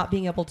 like not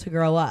being able to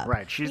grow up.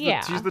 Right. She's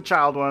the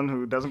child one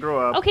who doesn't grow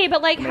up. Okay,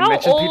 but like and how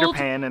old? Peter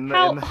Pan in the,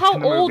 how in the, how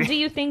in the old movie. do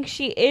you think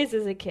she is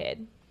as a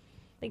kid?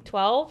 Like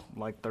 12?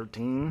 Like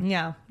 13.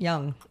 Yeah,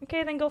 young.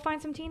 Okay, then go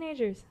find some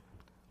teenagers.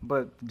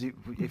 But if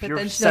But you're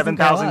then she doesn't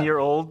grow 7,000 up. year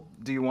old,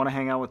 do you want to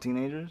hang out with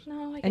teenagers?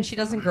 No, I And guess she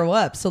not. doesn't grow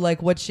up, so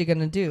like, what's she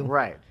gonna do?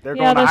 Right. They're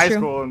Yeah, going to that's high true.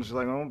 school, and she's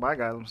like, oh, bye,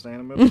 guys. I'm staying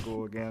in middle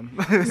school again.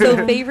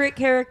 So favorite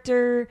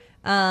character,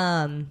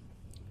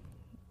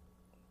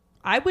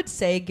 I would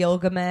say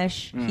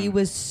Gilgamesh. He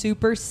was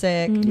super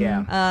sick.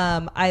 Yeah.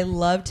 I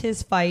loved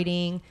his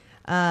fighting.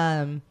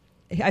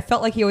 I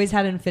felt like he always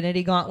had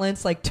infinity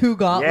gauntlets, like 2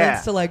 gauntlets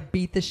Yeah. to like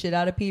beat the shit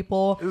out of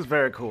people. It was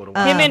very cool to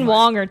watch. Him and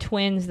Wong are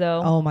twins,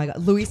 though. Oh my god,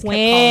 Luis kept calling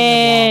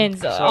them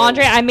Twins. So-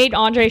 Andre, I made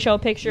Andre show a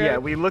picture Yeah,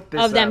 we looked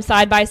this of them up.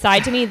 side by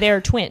side. To me, they're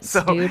twins,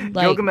 So dude.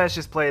 Like, Gilgamesh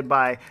is played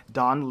by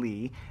Don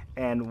Lee,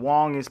 and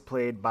Wong is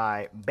played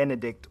by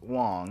Benedict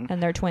Wong.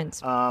 and they're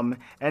twins. And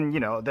you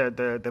know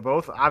they're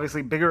both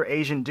obviously bigger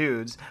Asian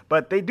dudes,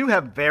 but they do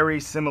have very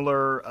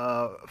similar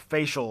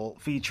facial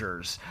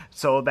features.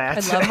 So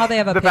that's I love how they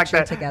have a the fact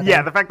picture that, together.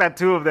 Yeah, the fact that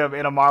 2 of them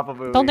in a Marvel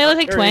movie Don't they look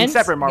like or in twins?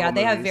 separate Marvel Yeah,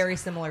 they have movies, very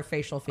similar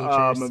facial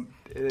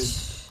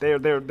features.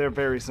 they're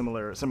very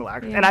similar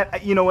actors. And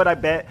I you know what, I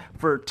bet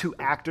for 2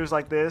 actors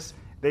like this,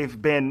 they've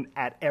been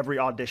at every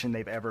audition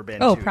they've ever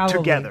been Oh, to probably.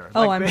 together.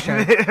 Oh, I'm sure.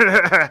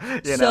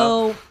 you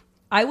know. So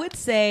I would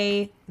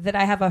say that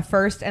I have a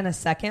first and a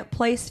second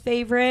place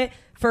favorite.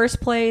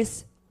 First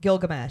place,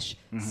 Gilgamesh.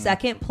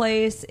 Second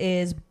place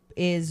is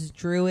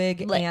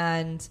Druig Like-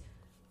 and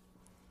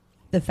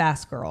the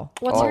fast girl.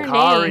 What's her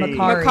Makari. name?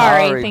 Makari.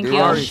 Makari, thank dude. you.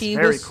 Makari's She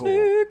very was cool.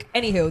 sick.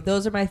 Anywho,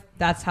 those are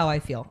that's how I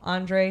feel.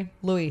 Andre,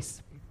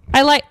 Luis.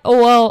 I like. Oh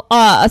well.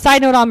 A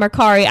side note on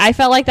Mercari. I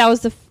felt like that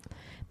was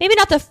maybe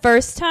not the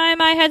first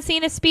time I had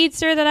seen a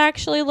speedster that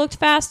actually looked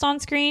fast on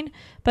screen,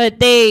 but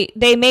they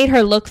made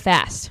her look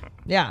fast,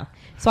 Yeah.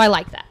 so I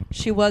like that.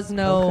 She was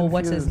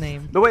what's his confused.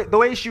 name? The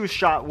way she was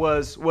shot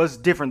was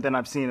different than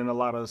I've seen in a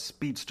lot of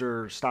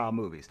speedster style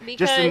movies.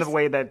 Just in the Because-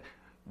 way that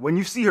when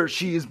you see her,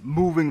 she is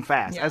moving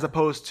fast, Yeah. as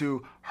opposed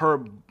to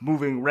her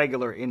moving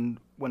regular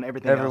when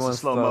everything else Everyone's is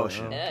slow slow,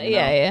 motion. yeah. you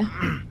know?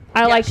 Yeah.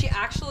 I like She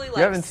actually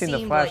like haven't seen The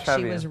seemed Flash, like have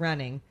she you? was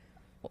running.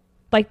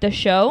 like the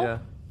show. Yeah.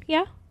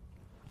 Yeah.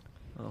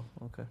 Oh,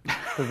 okay.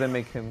 Because they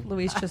make him.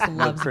 Luis just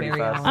loves pretty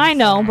Barry fast. Allen. I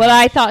know, but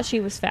I thought she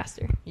was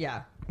faster.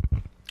 Yeah.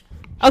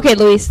 Okay,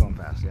 Luis. Going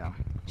fast, yeah.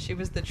 She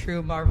was the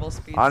true Marvel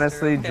speedster.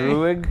 Honestly, okay?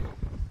 Druig,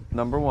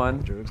 number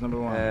 1. Druig's number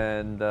 1.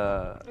 And you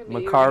were gonna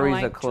Makari's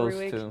a like close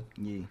Druig. 2.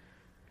 Yeah.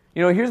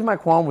 You know, here's my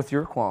qualm with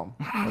your qualm.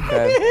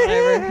 Okay.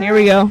 Whatever. Here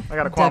we go. I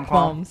got a Dead qualm.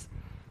 qualms.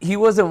 He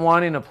wasn't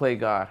wanting to play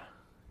God.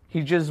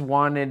 He just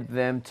wanted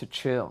them to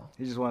chill.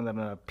 He just wanted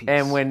them to peace.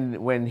 And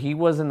when he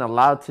wasn't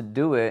allowed to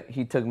do it,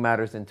 he took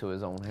matters into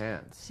his own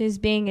hands. She's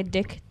being a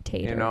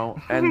dictator. You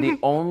know, and the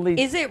only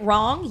Is it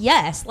wrong?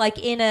 Yes, like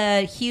in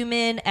a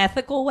human,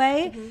 ethical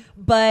way.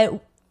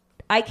 But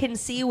I can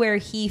see where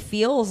he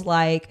feels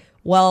like,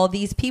 well,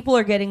 these people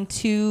are getting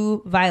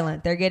too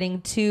violent. They're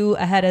getting too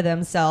ahead of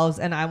themselves,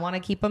 and I want to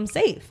keep them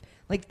safe.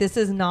 Like, this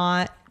is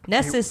not his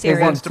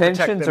necessary. wants to protect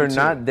intentions them are too.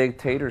 not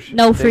dictatorship.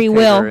 No free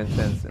will.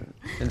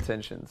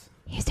 Intentions.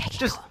 He's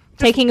Just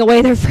taking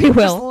away their free just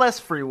will. less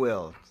free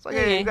will. It's like,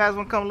 hey, Okay. you guys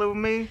want to come live with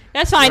me?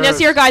 That's fine. That's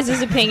Whereas- your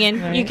guys'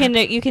 opinion. You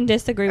can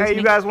disagree with Hey, me.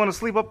 you guys want to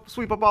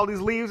sweep up all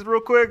these leaves real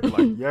quick?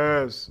 Like,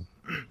 yes.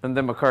 And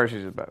then Makari's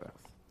just badass.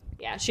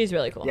 Yeah, she's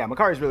really cool. Yeah,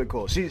 Makari's really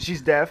cool.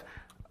 She's deaf.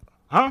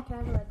 Huh?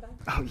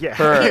 Oh yeah.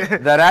 Her,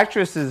 that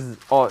actress is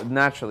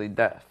naturally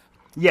deaf.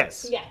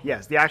 Yes. Yeah.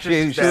 Yes. The actress She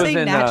is was deaf. Say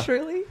in,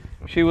 naturally.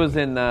 She was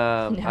in.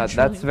 Naturally.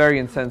 That's very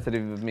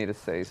insensitive of me to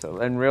say. So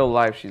in real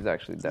life, she's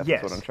actually deaf.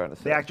 Yes. That's what I'm trying to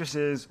say. The actress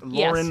is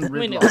Yes, Lauren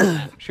we knew Ridloff.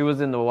 that. She was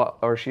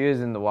she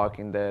is in The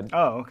Walking Dead.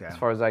 Oh, okay. As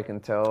far as I can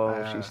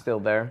tell, she's still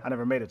there. I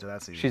never made it to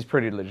that season. She's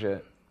pretty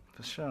legit.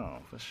 for sure.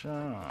 For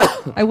sure.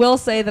 I will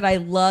say that I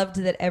loved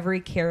that every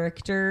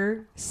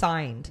character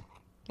signed.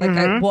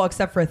 Like, well,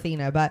 except for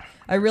Athena, but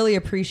I really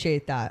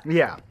appreciate that.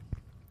 Yeah.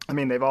 I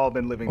mean, they've all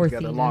been living Or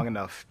together Athena. long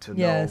enough to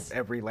Yes. know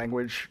every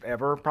language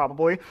ever,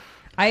 probably.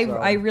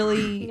 I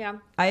really Yeah.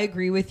 I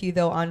agree with you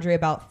though, Andre,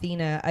 about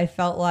Athena. I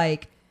felt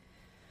like,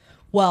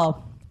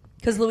 well,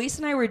 because Luis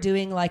and I were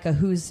doing like a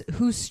who's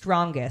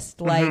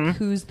strongest, like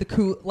who's the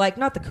cool, like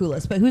not the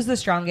coolest, but who's the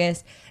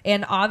strongest,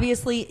 and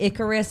obviously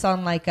Icarus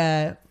on like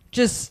a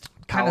just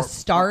kind of Power-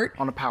 start.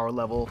 on a power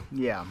level.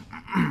 Yeah.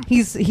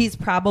 He's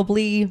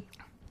probably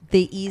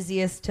the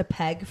easiest to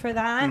peg for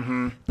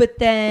that. But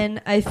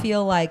then I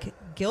feel like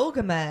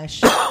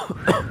Gilgamesh,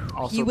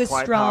 Also he was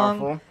quite strong.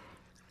 powerful.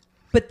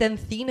 But then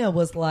Athena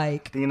was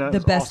like Athena the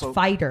is best also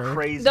fighter.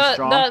 Crazy The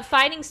strong.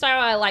 fighting style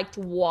I liked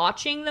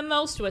watching the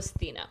most was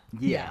Athena.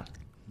 Yeah.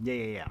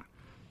 Yeah.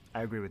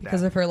 I agree with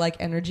Because that. of her like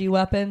energy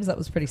weapons. That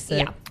was pretty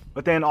sick. Yeah.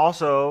 But then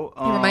also,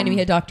 It reminded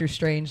me of Doctor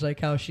Strange, like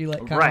how she like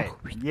kind right.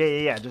 of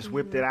Yeah. Just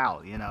whipped it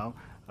out, you know.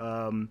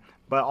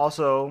 But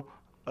also,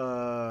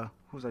 who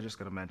was I just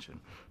gonna mention?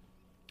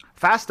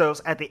 Fastos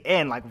at the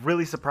end, like,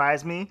 really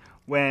surprised me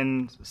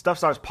when stuff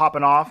starts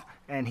popping off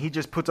and he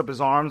just puts up his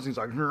arms and he's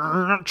like,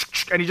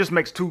 and he just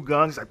makes two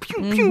guns. He's like,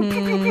 pew, pew, pew,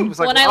 pew, pew. It's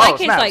like, I like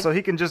his, like, so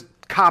he can just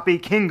copy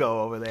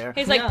Kingo over there.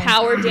 His like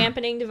power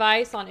dampening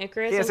device on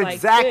Icarus. Yes, like,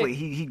 exactly.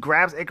 He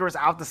grabs Icarus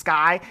out the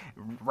sky,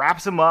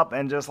 wraps him up,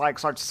 and just like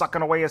starts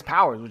sucking away his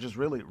powers, which is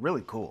really,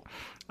 really cool.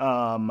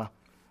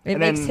 It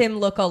makes him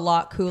look a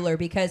lot cooler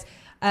because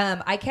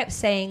I kept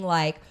saying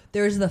like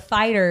there's the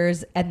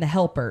fighters and the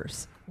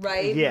helpers.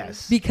 Right.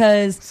 Yes.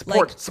 Because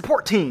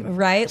support team.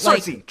 Right.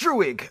 Cersei,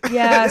 Druig.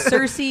 Yeah,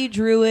 Cersei,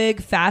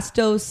 Druig,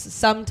 Phastos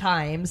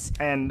sometimes,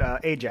 and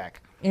Ajak.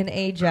 And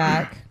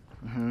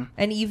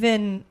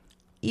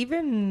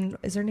even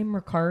is her name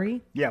Mercari?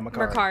 Yeah,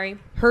 Mercari.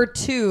 Her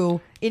too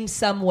in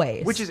some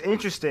ways. Which is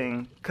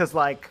interesting because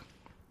like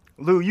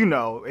Lou, you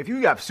know, if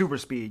you have super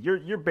speed,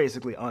 you're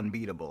basically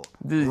unbeatable.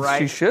 Right?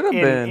 She should have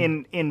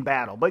been in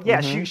battle. But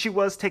yeah, she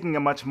was taking a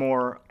much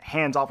more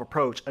hands-off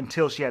approach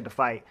until she had to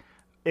fight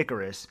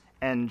Icarus,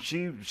 and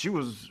she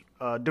was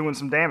doing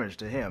some damage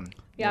to him.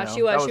 Yeah, you know?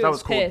 she was. That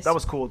was cool. Pissed. That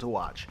was cool to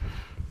watch.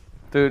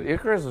 Dude,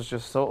 Icarus was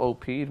just so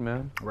OP'd,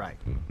 man. Right.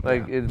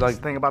 Like it's like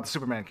the thing about the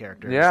Superman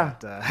character. Yeah.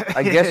 That,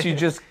 I guess you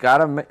just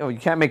gotta. You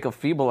can't make a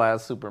feeble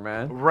ass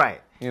Superman.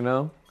 Right. You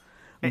know.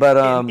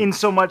 But in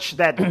so much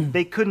that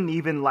they couldn't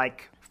even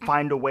like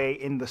find a way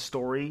in the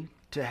story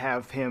to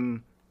have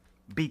him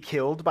be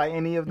killed by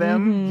any of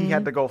them. He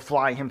had to go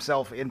fly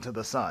himself into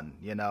the sun,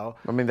 you know?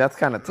 I mean, that's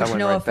kind of telling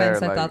no right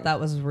offense, there. I thought that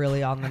was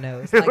really on the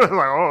nose. Like,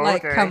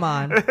 okay. Come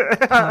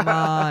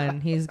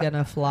on. He's going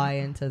to fly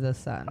into the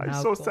sun. I'm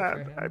so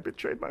sad. I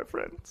betrayed my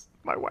friends.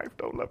 My wife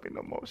don't love me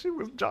no more. She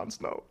was Jon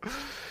Snow.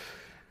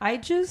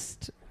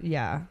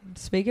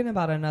 Speaking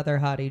about another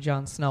hottie,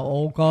 Jon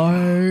Snow.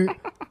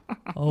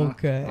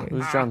 Okay.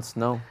 Who's Jon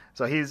Snow?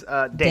 So he's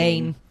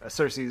Dane.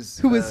 Cersei's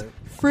who is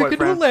freaking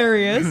boyfriend.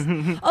 Hilarious.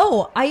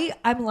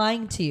 I'm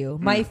lying to you.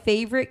 My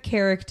favorite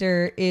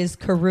character is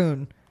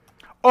Karun.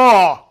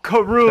 Oh,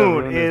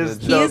 Karun is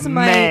the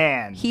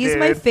man. He's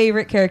my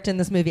favorite character in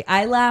this movie.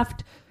 I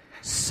laughed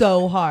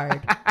so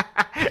hard.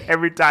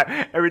 every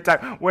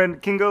time when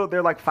Kingo,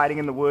 they're like fighting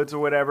in the woods or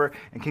whatever,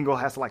 and Kingo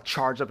has to like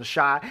charge up a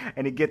shot,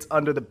 and he gets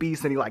under the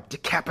beast and he like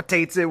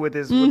decapitates it with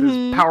his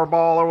power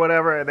ball or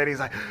whatever, and then he's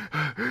like,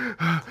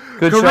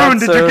 Good Karun, shot,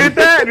 did sir. you get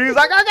that? And he's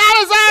like, I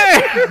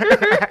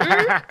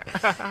got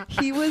it, sir.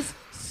 He was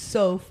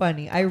so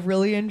funny. I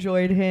really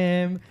enjoyed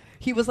him.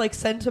 He was like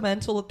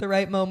sentimental at the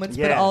right moments,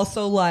 but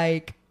also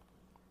like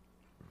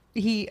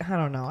I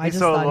don't know. He's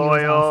so loyal,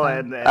 he was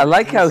awesome. and I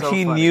like how so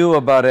he funny. knew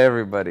about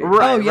everybody.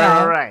 Right,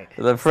 right.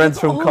 The friends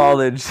from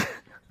college.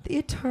 The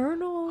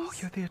Eternals. Oh,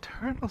 you're the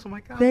Eternals. Oh my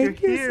God.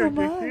 Thank you here. so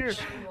much. You're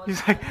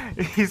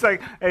here. He's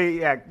like, hey,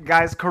 yeah,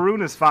 guys,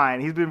 Karun is fine.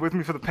 He's been with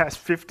me for the past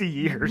 50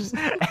 years.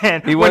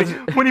 And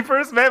when he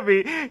first met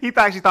me, he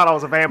actually thought I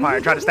was a vampire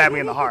and tried to stab me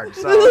in the heart.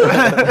 So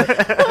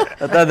I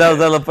thought that was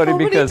hella funny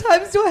because how many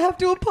times do I have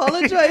to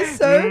apologize,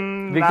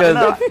 sir? Because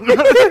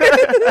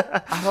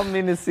I don't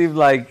mean to seem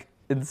like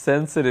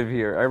insensitive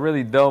here. I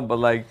really don't, but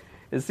like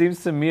it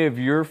seems to me if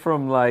you're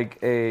from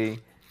like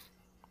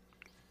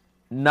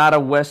not a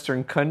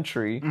Western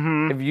country,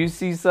 if you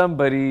see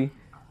somebody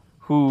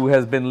who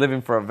has been living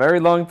for a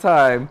very long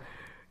time,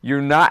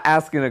 you're not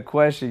asking a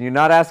question. You're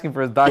not asking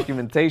for his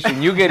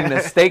documentation. You're getting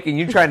a stake and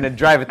you're trying to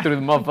drive it through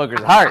the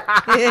motherfucker's heart.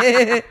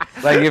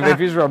 Like if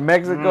he's from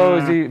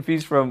Mexico, if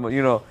he's from, out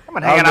of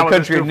the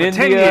country in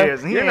India,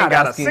 you're not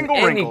asking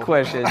any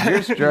questions. You're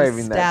just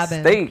driving that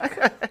stake.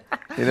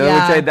 Which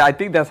I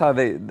think that's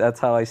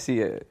how I see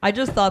it. I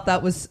just thought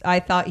I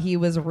thought he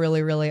was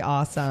really, really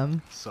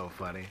awesome. So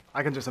funny.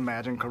 I can just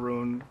imagine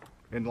Karun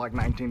in like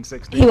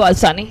 1960. He was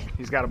funny.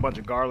 He's got a bunch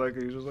of garlic.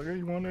 He's just like, hey,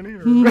 you want any?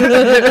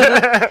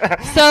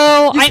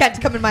 So you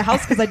can't come in my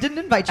house because I didn't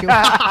invite you. So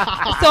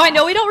I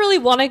know we don't really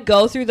want to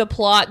go through the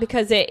plot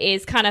because it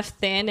is kind of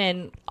thin,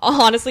 and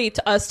honestly,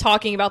 us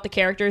talking about the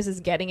characters is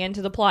getting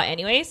into the plot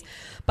anyways.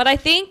 But I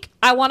think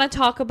I want to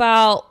talk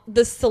about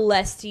the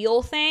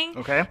Celestial thing.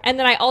 Okay. And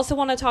then I also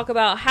want to talk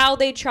about how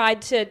they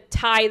tried to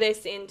tie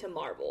this into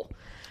Marvel.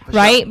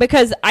 Right? Sure.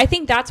 Because I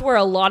think that's where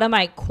a lot of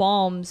my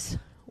qualms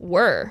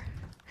were.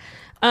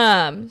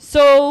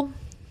 So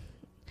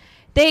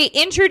they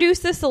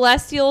introduced the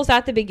Celestials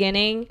at the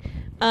beginning.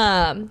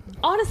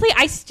 Honestly,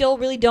 I still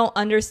really don't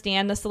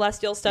understand the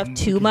Celestial stuff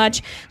too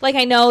much. Like,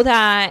 I know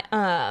that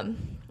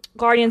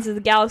Guardians of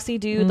the Galaxy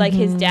dude, like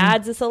his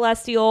dad's a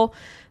Celestial,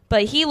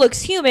 but he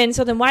looks human.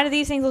 So then why do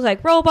these things look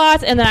like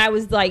robots? And then I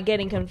was like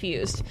getting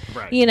confused,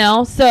 right.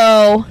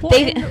 So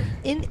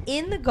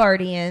in the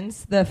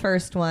Guardians, the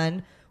first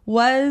one,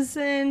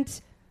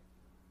 wasn't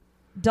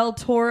Del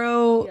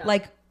Toro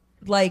like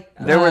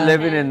they were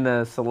living in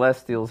the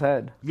Celestial's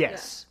head.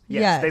 Yes.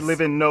 They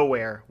live in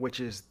nowhere, which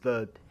is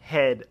the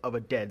head of a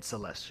dead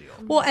Celestial.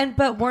 Well,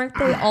 but weren't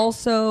they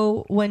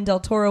also, when Del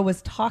Toro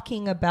was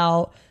talking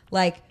about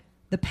like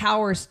the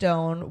Power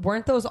Stone,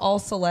 weren't those all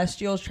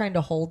Celestials trying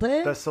to hold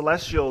it? The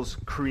Celestials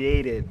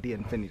created the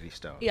Infinity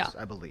Stones,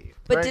 I believe.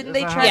 But didn't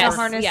they try to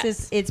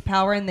harness its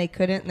power and they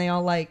couldn't, and they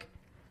all like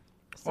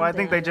Well, I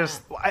think they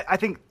just. I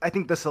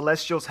think the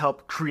Celestials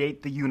help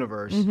create the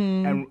universe,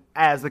 and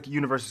as the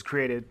universe is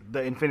created,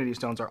 the Infinity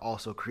Stones are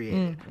also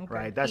created.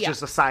 Right? That's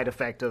just a side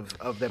effect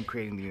of them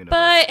creating the universe.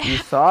 But You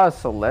saw a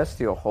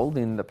Celestial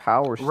holding the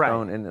Power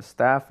Stone in the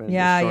staff and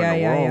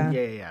destroying the world.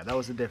 Yeah. That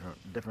was a different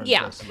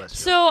Celestial.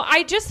 So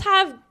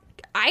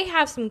I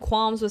have some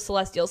qualms with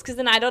Celestials because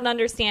then I don't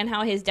understand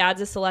how his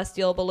dad's a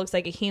Celestial but looks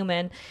like a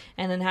human,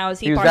 and then how is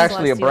he was part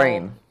actually Celestial? a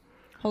brain.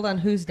 Hold on,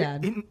 whose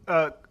dad?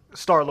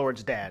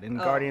 Star-Lord's dad in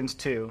Guardians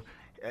 2.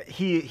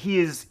 He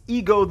is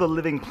Ego the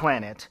Living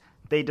Planet.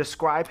 They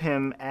describe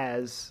him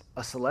as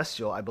a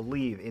Celestial, I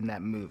believe, in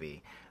that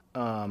movie.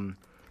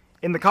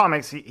 In the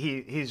comics,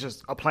 he's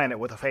just a planet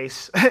with a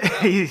face.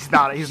 he's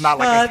not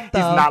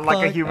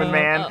like a human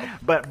man,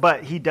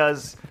 but he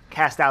does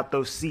cast out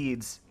those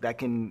seeds that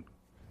can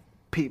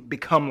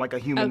become like a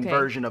human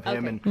version of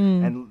him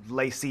and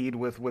lay seed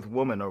with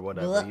woman or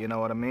whatever. You know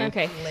what I mean?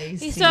 Okay.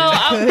 Lazy. So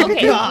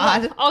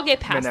I'll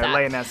get past that.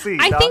 Laying that seed,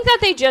 I think that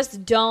they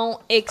just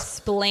don't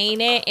explain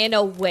it in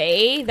a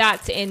way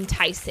that's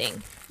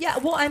enticing. Yeah,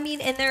 well, I mean,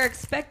 and they're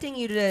expecting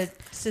you to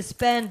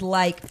suspend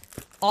like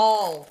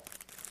all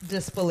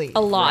disbelief.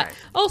 A lot. Right.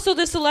 Oh, so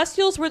the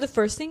Celestials were the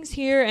first things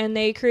here, and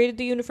they created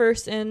the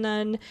universe, and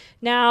then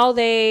now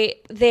they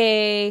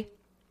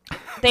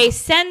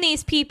send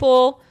these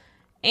people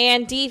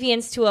and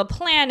deviants to a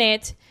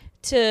planet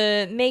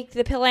to make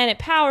the planet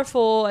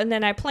powerful, and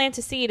then I plant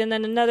a seed, and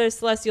then another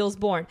Celestial is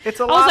born. I was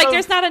like,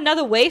 there's not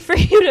another way for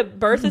you to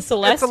birth a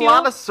Celestial? It's a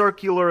lot of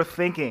circular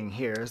thinking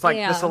here. It's like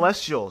the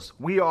Celestials.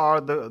 We are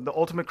the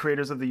ultimate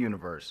creators of the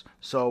universe.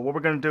 So what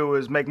we're going to do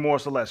is make more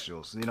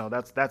Celestials. You know,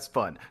 that's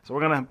fun. So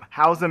we're going to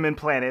house them in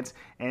planets,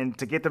 and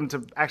to get them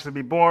to actually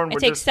be born, it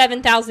takes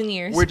 7,000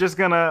 years. We're just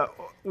going to...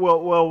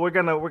 Well, we're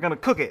gonna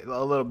cook it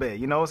a little bit.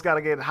 You know, it's got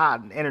to get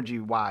hot energy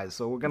wise.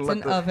 So we're gonna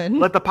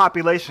let the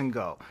population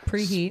go.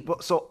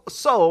 Preheat.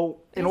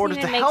 So in order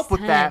to help with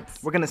that,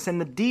 we're gonna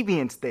send the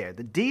deviants there.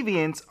 The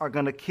deviants are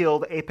gonna kill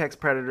the apex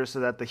predators so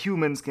that the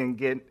humans can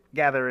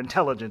gather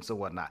intelligence or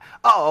whatnot.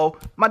 Uh-oh,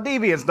 my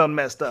deviants done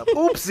messed up.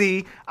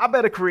 Oopsie, I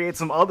better create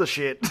some other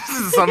shit,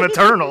 some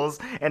Eternals,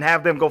 and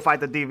have them go fight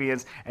the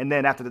deviants. And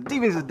then after the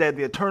deviants is dead,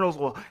 the Eternals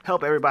will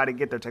help everybody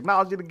get their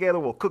technology together.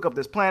 We'll cook up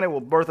this planet. We'll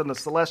birth in the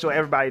Celestial.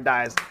 Everybody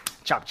dies.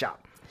 Chop,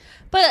 chop.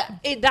 But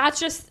that's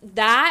just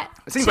that.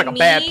 It seems like a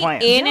bad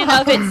plan. In and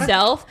of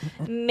itself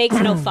makes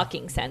no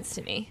fucking sense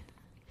to me.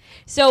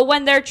 So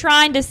when they're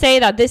trying to say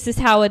that this is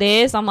how it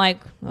is, I'm like,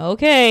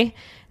 okay.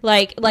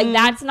 Like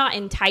that's not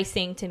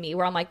enticing to me.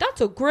 Where I'm like,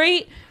 that's a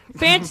great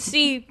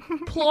fantasy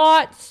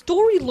plot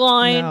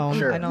storyline. No,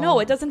 sure. No,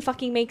 it doesn't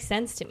fucking make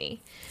sense to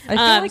me. I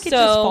feel like it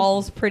just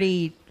falls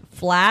pretty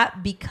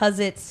flat because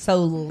it's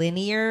so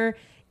linear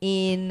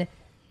in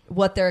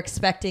what they're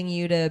expecting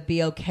you to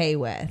be okay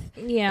with.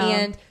 Yeah.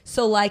 And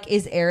so, like,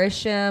 is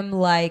Erisham,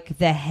 like,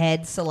 the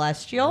head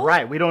Celestial?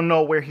 Right. We don't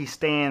know where he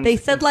stands. They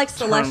said, like,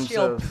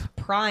 Celestial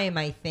Prime,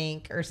 I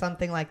think, or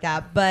something like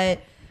that.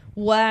 But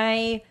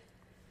why...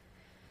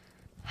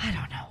 I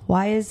don't know.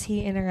 Why is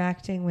he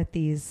interacting with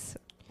these...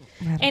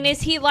 And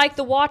is he, like,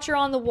 the Watcher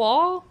on the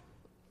wall?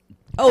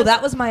 Oh,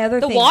 that was my other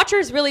thing. The Watcher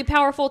is really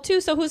powerful,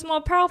 too. So who's more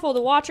powerful,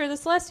 the Watcher or the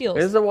Celestials?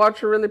 Is the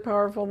Watcher really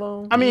powerful,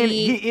 though? I mean,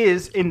 he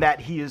is in that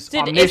he is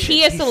omniscient. Is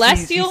he a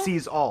Celestial? He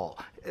sees all.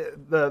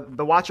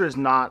 The Watcher is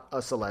not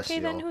a Celestial.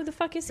 Okay, then who the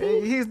fuck is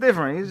he? He's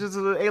different. He's just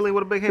an alien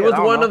with a big head. He was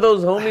one of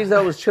those homies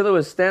that was chilling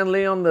with Stan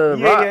Lee on the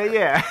rock.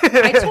 Yeah.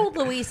 I told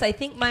Luis, I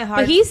think my heart...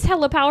 But he's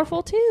hella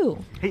powerful, too.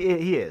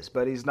 He is,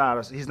 but he's not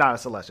a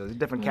Celestial. He's a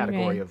different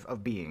category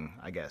of being,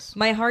 I guess.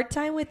 My hard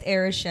time with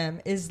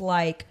Erisham is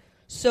like...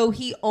 So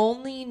he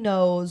only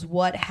knows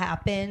what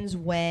happens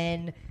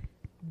when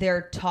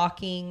they're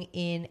talking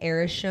in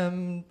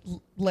Erisham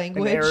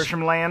language. In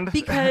Erisham land?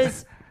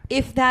 Because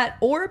if that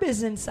orb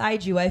is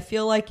inside you, I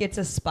feel like it's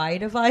a spy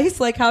device.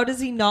 Like, how does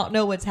he not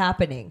know what's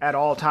happening? At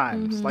all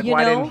times. Mm-hmm. Like,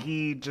 why didn't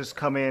he just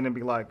come in and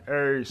be like,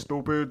 hey,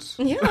 stupids.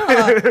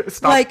 Yeah.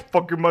 Stop like,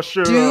 fucking my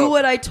shit do up.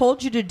 what I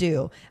told you to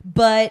do.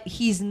 But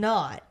he's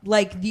not.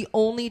 Like, the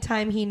only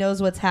time he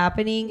knows what's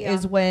happening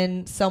is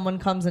when someone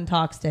comes and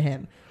talks to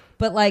him.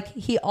 But, like,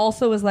 he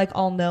also is, like,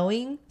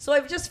 all-knowing. So I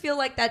just feel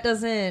like that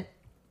doesn't,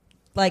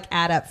 like,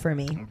 add up for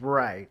me.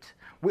 Right.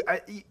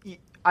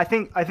 I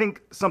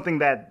think something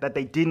that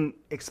they didn't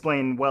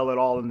explain well at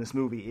all in this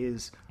movie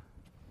is,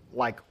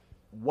 like,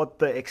 what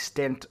the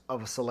extent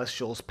of a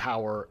Celestial's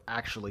power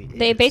actually is.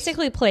 They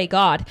basically play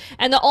God.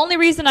 And the only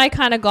reason I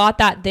kind of got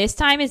that this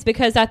time is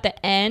because at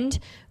the end,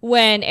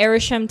 when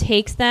Erisham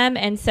takes them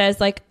and says,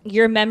 like,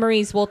 your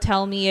memories will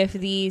tell me if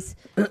these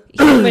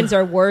humans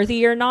are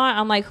worthy or not,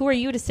 I'm like, who are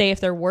you to say if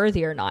they're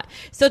worthy or not?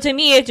 So to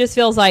me, it just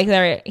feels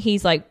like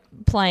he's, like,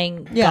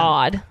 playing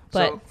God.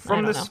 But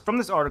so from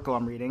this article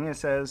I'm reading, it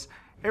says...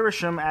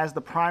 Erisham, as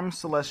the Prime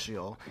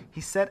Celestial,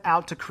 he set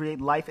out to create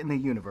life in the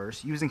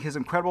universe, using his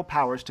incredible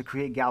powers to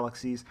create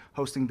galaxies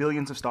hosting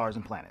billions of stars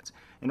and planets.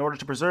 In order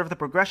to preserve the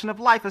progression of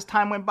life as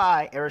time went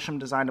by, Erisham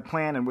designed a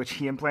plan in which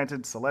he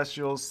implanted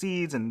celestial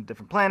seeds in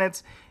different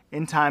planets.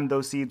 In time,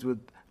 those seeds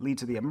would lead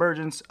to the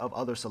emergence of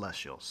other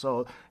Celestials.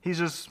 So he's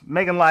just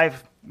making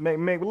life,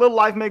 make little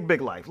life, make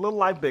big life. Little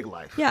life, big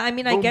life. Yeah, I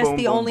mean, boom, I guess boom,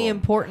 the boom, only boom.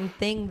 important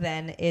thing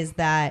then is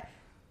that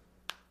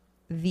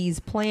these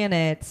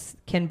planets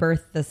can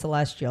birth the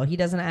Celestial. He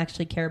doesn't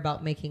actually care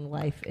about making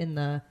life in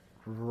the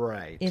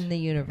Right. in the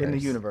universe. In the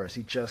universe.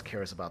 He just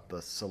cares about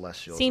the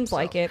Celestials. Seems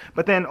like it.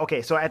 But then,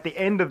 okay, so at the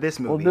end of this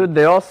movie... Well, dude,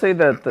 they all say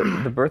that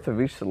the birth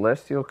of each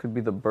celestial could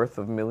be the birth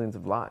of millions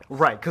of lives.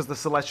 Right, because the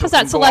Celestials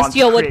Because that can go on to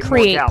Celestial would more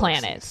create galaxies.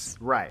 planets.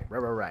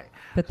 Right.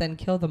 But then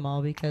kill them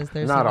all because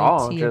there's Not an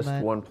all, AT in just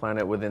that. one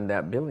planet within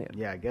that billion.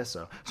 Yeah, I guess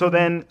so. So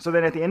then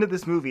at the end of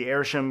this movie,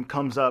 Arishem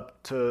comes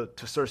up to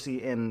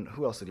Cersei and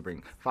who else did he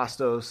bring?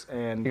 Fastos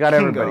and You got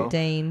Kingo, everybody.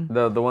 Dane.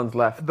 The ones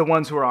left. the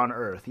ones who are on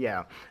Earth.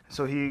 Yeah.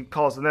 So he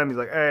calls to them. He's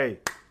like, "Hey,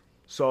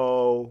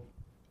 so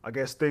I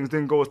guess things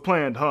didn't go as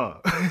planned, huh?"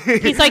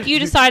 He's like, you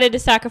decided to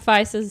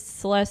sacrifice a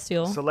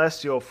Celestial.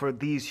 Celestial for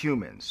these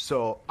humans.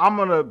 So I'm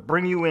going to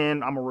bring you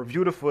in. I'm going to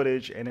review the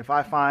footage. And if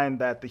I find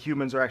that the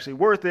humans are actually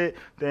worth it,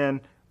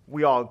 then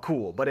we all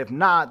cool. But if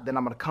not, then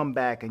I'm going to come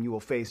back and you will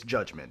face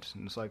judgment.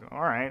 And it's like,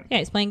 all right. Yeah,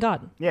 he's playing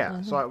God.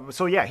 Yeah.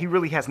 So yeah, he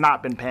really has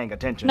not been paying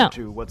attention No.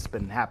 to what's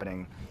been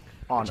happening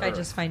on Which Earth. I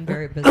just find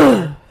very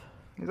bizarre.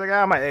 He's like,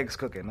 my egg's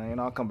cooking.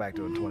 I'll come back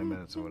to it in 20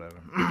 minutes or whatever.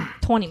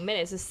 20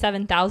 minutes is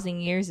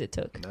 7,000 years it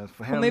took. That's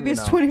for him. Well, maybe you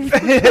it's know. 20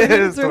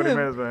 It's 20 for him.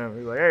 minutes for him.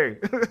 He's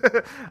like,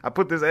 hey, I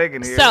put this egg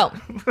in here So,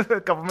 a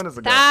couple minutes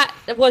ago. That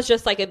was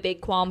just like a big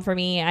qualm for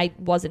me. I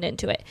wasn't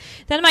into it.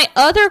 Then my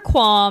other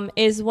qualm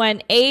is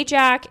when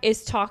Ajax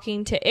is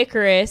talking to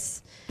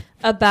Icarus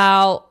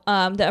about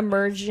the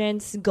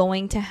emergence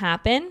going to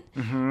happen.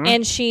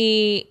 And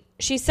she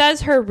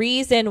says her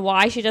reason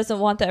why she doesn't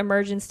want the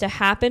emergence to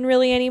happen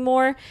really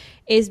anymore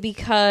is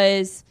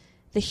because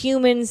the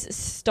humans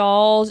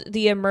stalled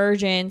the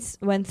emergence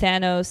when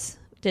Thanos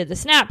did the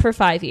snap for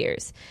 5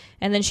 years.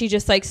 And then she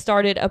just like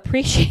started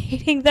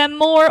appreciating them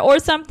more or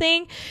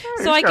something.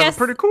 Hey, So I these guys are guess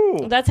pretty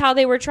cool. that's how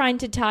they were trying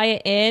to tie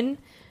it in.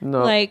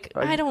 No, Like,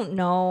 I don't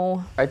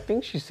know. I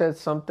think she said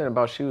something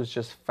about she was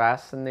just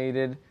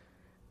fascinated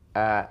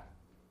at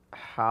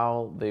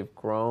how they've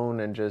grown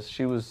and just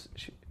she was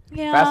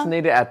Yeah.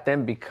 fascinated at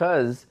them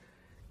because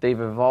they've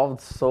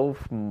evolved so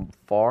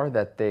far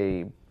that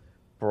they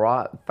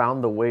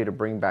found a way to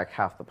bring back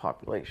half the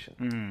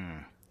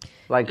population.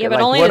 Like, Yeah, but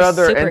like only what the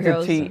other superheroes.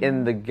 entity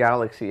in the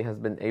galaxy has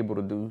been able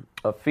to do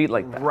a feat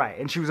like that? Right,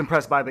 and she was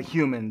impressed by the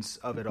humans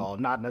of it all,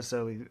 not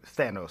necessarily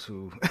Thanos,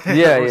 who,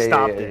 Yeah, who yeah,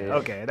 stopped yeah, it. yeah.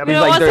 Okay, that You means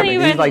know, He's like, wasn't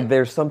he's even- like,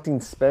 there's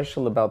something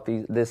special about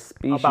this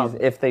species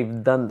About- if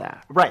they've done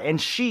that. right, and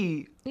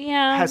she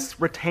Yeah. has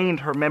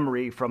retained her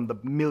memory from the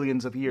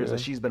millions of years that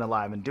she's been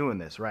alive and doing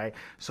this, right?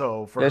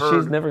 So for Yeah, her,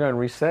 she's never gotten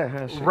reset,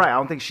 has she? right, I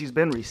don't think she's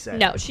been reset.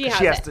 No, she has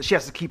hasn't. to. She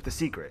has to keep the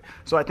secret.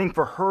 So I think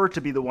for her to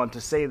be the one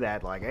to say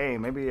that, like, hey,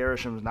 maybe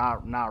Arishem's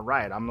not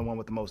right. I'm the one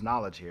with the most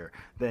knowledge here.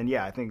 Then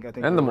yeah, I think And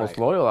you're the most right.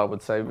 loyal, I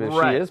would say, but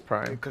Right. she is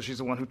Prime. because she's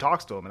the one who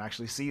talks to him and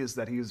actually sees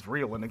that he's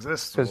real and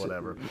exists or 'Cause-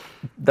 whatever.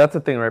 That's the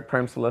thing, right?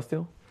 Prime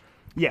Celestial?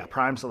 Yeah,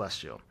 Prime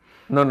Celestial.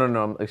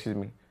 No, excuse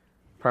me.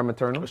 Prime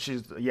Eternal?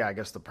 She's I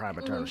guess the Prime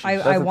Eternal. She's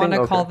I the want to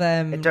thing? call Okay.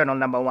 them Eternal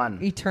number one.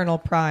 Eternal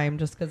Prime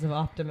just because of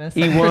Optimus.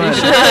 E1.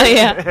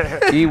 yeah.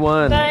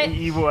 E1. But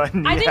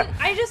E1. I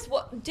yeah. just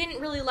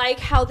didn't really like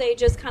how they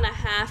just kind of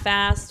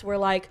half-assed were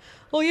like,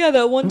 oh yeah,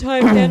 that one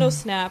time Thanos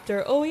snapped,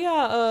 or oh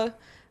yeah,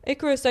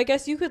 Icarus, I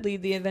guess you could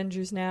lead the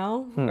Avengers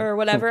now, or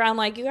whatever. I'm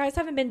like, you guys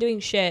haven't been doing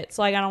shit,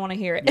 so like, I don't want to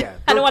hear it. Yeah,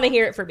 I don't want to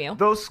hear it from you.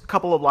 Those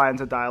couple of lines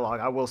of dialogue,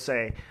 I will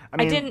say, I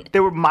mean, didn't- they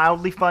were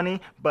mildly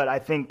funny, but I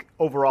think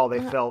overall they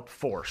felt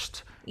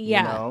forced.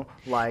 Yeah. You know?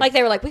 Like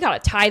they were like, we gotta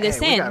tie this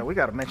hey, in. we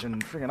gotta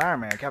mention freaking Iron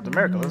Man, Captain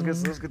America.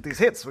 Let's get these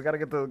hits. We gotta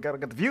get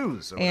the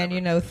views. Or And whatever.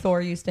 you know,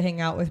 Thor used to hang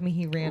out with me.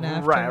 He ran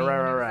after right, me when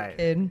I was a right.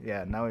 kid.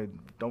 Yeah, now he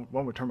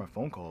won't return my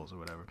phone calls or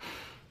whatever.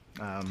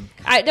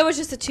 That was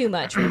just too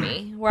much for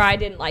me, where I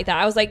didn't like that.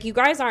 I was like, you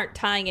guys aren't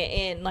tying it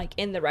in like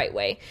in the right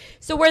way.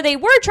 So where they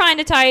were trying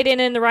to tie it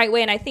in the right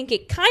way, and I think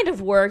it kind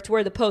of worked,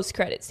 were the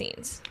post-credit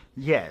scenes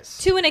Yes.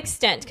 to an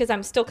extent, because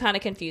I'm still kind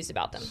of confused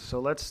about them. So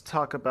let's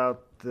talk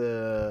about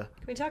the.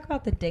 Can we talk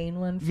about the Dane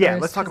one first? Yeah,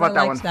 let's talk 'Cause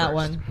about I that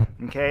one liked first.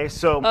 Okay,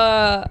 so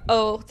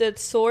The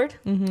sword.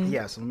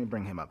 yeah, so let me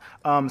bring him up.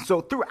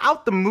 So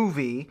throughout the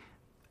movie,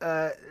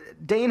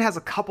 Dane has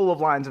a couple of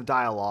lines of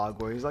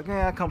dialogue where he's like,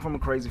 "Yeah, I come from a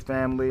crazy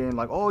family," and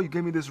like, "Oh, you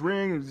gave me this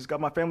ring, and it's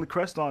got my family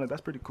crest on it. That's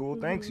pretty cool.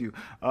 Thanks you."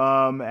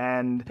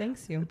 And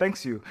Thanks you.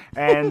 Thanks you.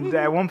 And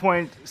at one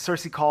point,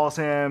 Cersei calls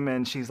him,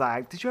 and she's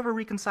like, "Did you ever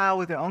reconcile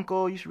with your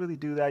uncle? You should really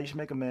do that. You should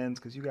make amends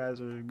because you guys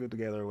are good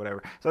together or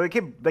whatever." So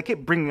they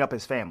keep bringing up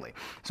his family.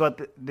 So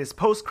at this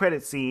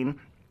post-credit scene.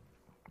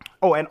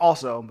 Oh, and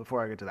also,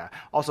 before I get to that,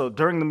 also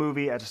during the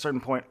movie, at a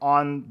certain point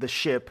on the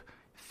ship,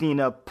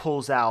 Thena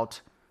pulls out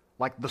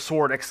like the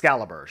sword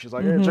Excalibur. She's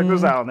like, "Hey, check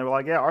this out." And they were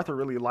like, "Yeah, Arthur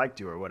really liked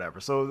you," or whatever.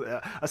 So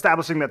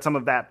establishing that some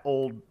of that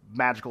old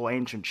magical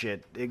ancient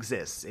shit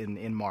exists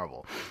in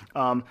Marvel.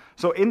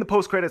 So in the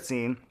post-credit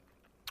scene,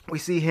 we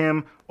see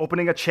him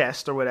opening a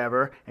chest or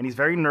whatever, and he's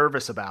very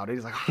nervous about it.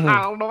 He's like,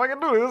 I don't know if I can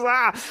do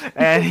this.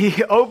 And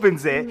he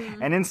opens it,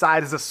 and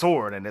inside is a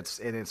sword, and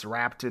it's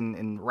wrapped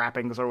in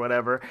wrappings or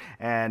whatever,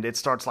 and it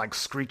starts like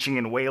screeching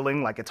and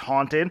wailing like it's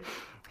haunted.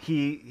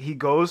 He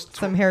goes to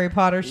some Harry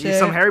Potter shit.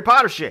 Some Harry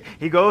Potter shit.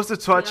 He goes to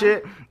touch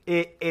it.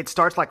 It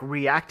starts like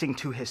reacting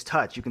to his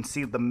touch. You can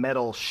see the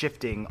metal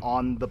shifting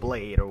on the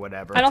blade or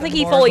whatever. I don't think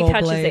he fully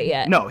touches blade. it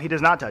yet. No, he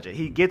does not touch it.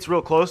 He gets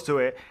real close to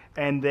it,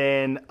 and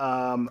then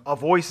a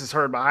voice is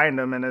heard behind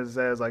him, and it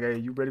says like, "Hey,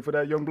 you ready for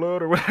that, young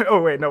blood?" Or what?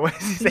 Oh wait, no, what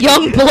does he say?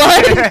 Young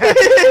blood.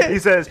 He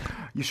says,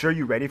 "You sure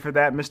you ready for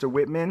that, Mr.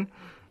 Whitman?"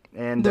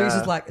 And Luis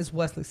is like, "It's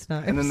Wesley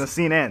Snipes." And then the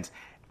scene ends.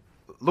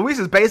 Luis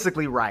is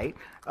basically right,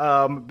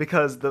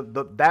 because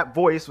that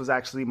voice was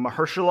actually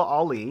Mahershala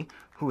Ali,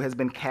 who has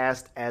been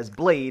cast as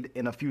Blade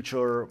in a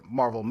future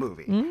Marvel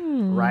movie,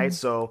 right?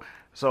 So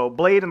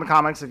Blade in the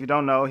comics, if you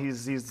don't know,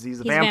 he's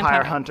a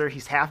vampire hunter.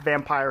 He's half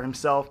vampire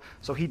himself,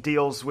 so he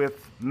deals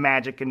with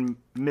magic and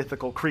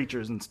mythical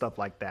creatures and stuff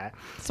like that.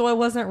 So I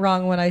wasn't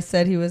wrong when I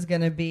said he was going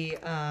to be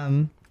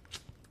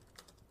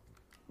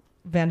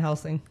Van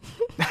Helsing.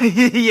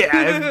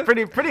 Yeah,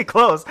 it's pretty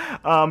close.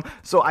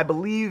 So I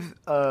believe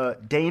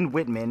Dane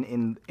Whitman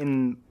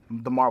in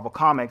the Marvel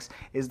comics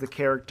is the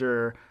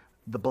character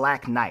the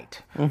Black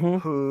Knight,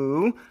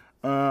 who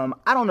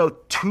I don't know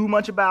too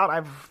much about.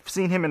 I've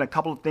seen him in a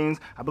couple of things.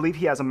 I believe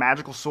he has a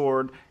magical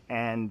sword,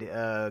 and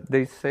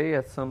they say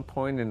at some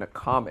point in the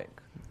comic,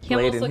 he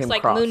almost looks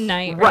like cross. Moon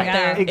Knight Right, right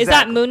there. exactly. Is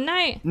that Moon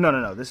Knight?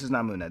 No. This is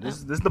not Moon Knight.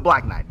 This is the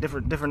Black Knight.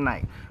 Different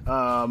Knight.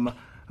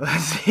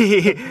 Let's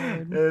see.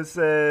 It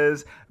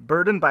says,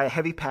 burdened by a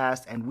heavy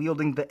past and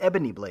wielding the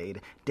ebony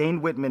blade,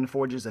 Dane Whitman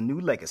forges a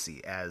new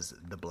legacy as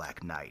the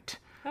Black Knight.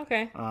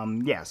 Okay.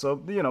 Yeah, so,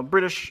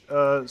 British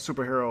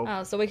superhero.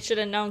 Oh, so we should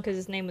have known because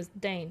his name was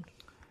Dane.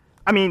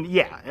 I mean,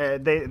 yeah,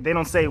 they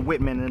don't say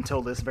Whitman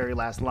until this very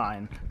last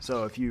line.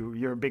 So if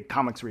you're a big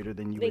comics reader,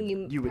 then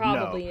you would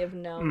probably know. have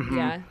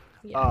known.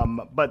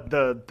 Yeah. But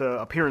the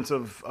appearance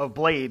of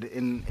Blade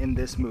in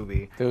this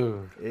movie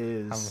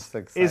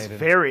is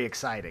very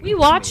exciting. We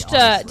watched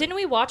didn't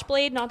we watch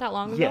Blade not that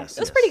long ago? Yes,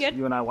 it was pretty good.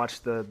 You and I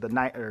watched the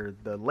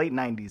late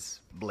 90s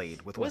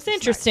Blade with It was Wesley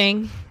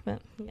interesting,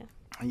 but yeah.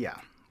 Yeah,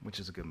 which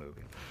is a good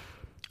movie.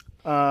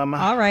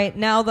 All right,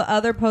 now the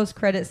other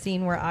post-credit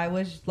scene where I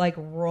was like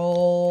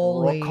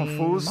rolling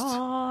confused.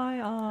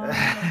 my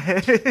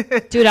eyes.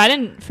 Dude, I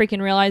didn't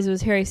freaking realize it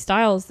was Harry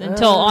Styles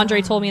until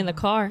Andre told me in the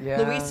car.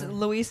 Yeah.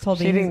 Luis told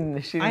me. She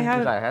didn't Who?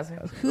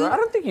 I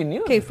don't think you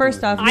knew. Okay,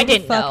 first off, who I the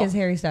didn't fuck know. is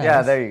Harry Styles?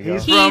 Yeah, there you go.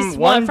 He's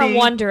one from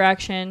One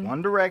Direction.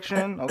 One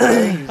Direction.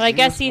 Okay. But I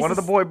guess he's one of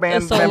the boy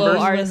band a solo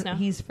members. artist now.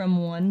 He's from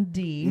 1D.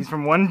 He's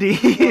from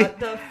 1D. What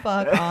the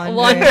fuck, Andre?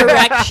 One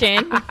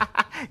Direction.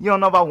 You don't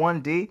know about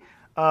 1D?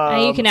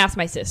 You can ask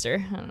my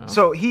sister. I don't know.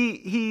 So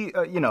he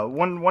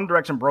One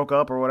Direction broke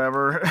up or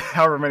whatever,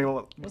 however many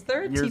Was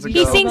there a years TV ago.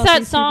 He sings about that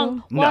these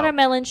song, No.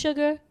 Watermelon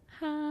Sugar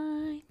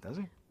High. Does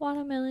he?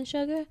 Watermelon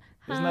Sugar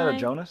High. Isn't that a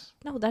Jonas?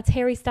 No, that's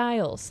Harry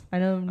Styles. I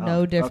know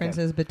no okay.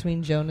 differences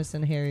between Jonas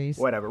and Harry's.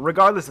 Whatever.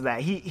 Regardless of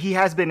that, he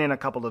has been in a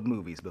couple of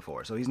movies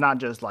before, so he's not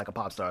just like a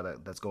pop star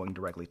that's going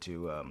directly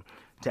to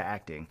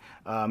acting.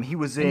 He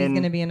was in. And he's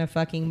gonna be in a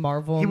fucking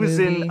Marvel He was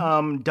movie.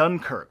 in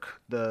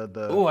Dunkirk.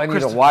 Oh, I need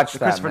to watch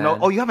that, man.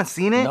 Oh, you haven't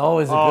seen it? No,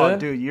 is it oh, good?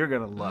 Dude, you're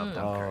gonna love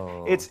Dunkirk.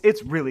 Oh.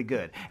 It's really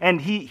good, and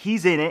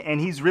he's in it,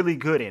 and he's really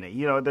good in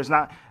it. There's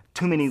not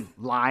too many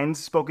lines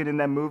spoken in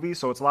that movie,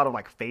 so it's a lot of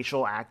like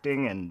facial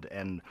acting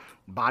and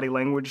body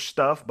language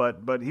stuff.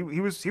 But he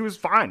was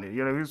fine. He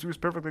was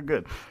perfectly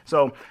good.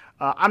 So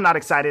I'm not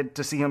excited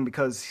to see him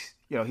because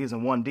he's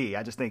in 1D.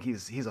 I just think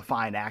he's a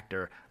fine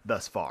actor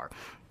thus far.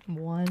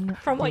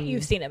 From what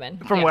you've seen him in.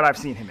 From what I've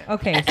seen him in.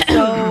 Okay,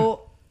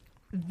 so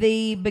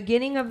the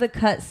beginning of the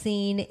cut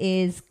scene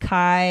is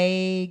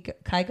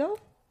Kygo?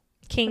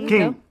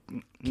 Kingo?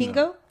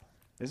 Kingo?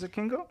 Is it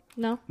Kingo?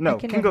 No. No,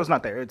 can Kingo's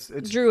not there. It's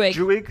Druig.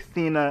 Druig,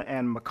 Thena,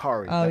 and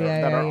Makari. Oh,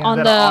 yeah.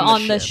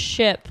 On the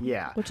ship.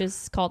 Yeah. Which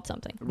is called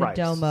something. Right.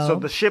 Domo. So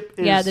the ship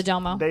is... Yeah, the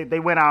Domo. They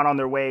went out on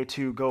their way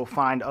to go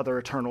find other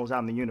Eternals out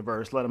in the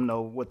universe, let them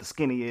know what the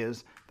skinny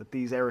is, that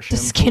these Arishan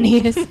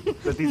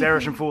that these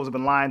Arishan fools have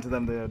been lying to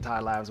them their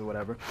entire lives or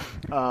whatever.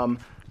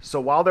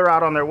 So while they're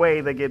out on their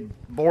way, they get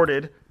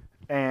boarded,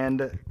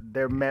 and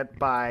they're met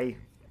by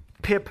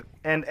Pip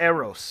and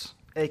Eros,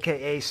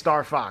 a.k.a.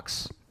 Star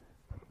Fox,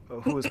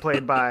 who is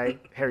played by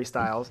Harry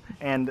Styles,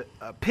 and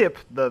Pip,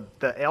 the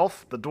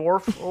elf, the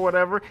dwarf, or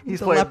whatever.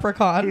 The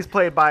leprechaun. He's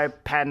played by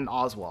Patton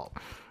Oswalt.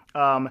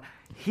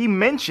 He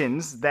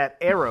mentions that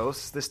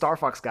Eros, the Star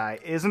Fox guy,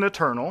 is an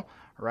Eternal,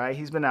 right?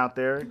 He's been out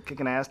there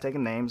kicking ass,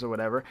 taking names or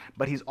whatever,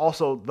 but he's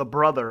also the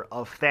brother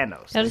of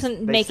Thanos. That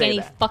doesn't They make say any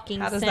that. fucking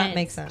sense. How does that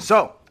make sense?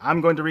 So,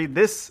 I'm going to read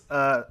this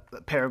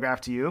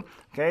paragraph to you.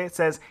 Okay, it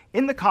says,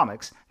 in the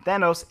comics,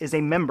 Thanos is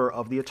a member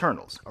of the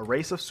Eternals, a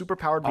race of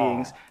superpowered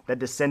beings that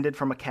descended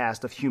from a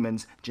caste of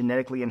humans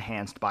genetically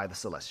enhanced by the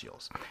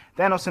Celestials.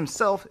 Thanos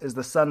himself is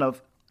the son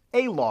of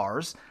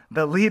Lars,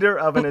 the leader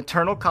of an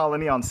eternal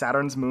colony on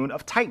Saturn's moon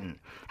of Titan.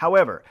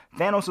 However,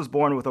 Thanos was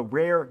born with a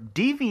rare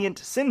deviant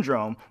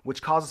syndrome,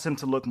 which causes him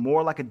to look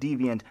more like a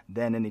deviant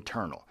than an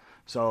Eternal.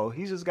 So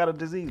he's just got a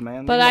disease,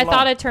 man. But I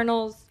thought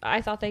Eternals,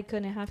 I thought they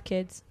couldn't have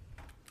kids.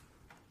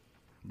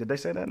 Did they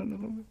say that in the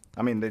movie?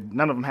 I mean,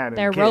 none of them had any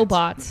They're kids.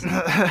 robots.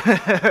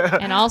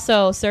 And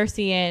also,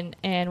 Cersei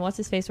and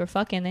what's-his-face were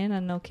fucking. They didn't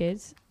have no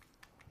kids.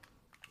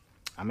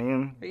 I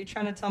mean... Are you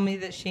trying to tell me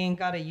that she ain't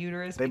got a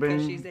uterus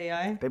because she's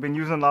AI? They've been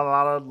using a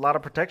lot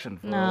of protection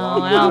for a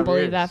long I don't years.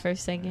 believe that for a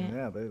second.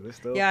 Yeah, they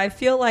still... Yeah, I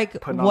feel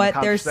like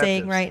what they're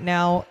saying right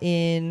now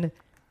in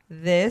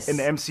this... in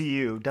the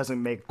MCU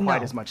doesn't make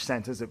quite as much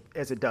sense as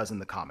it does in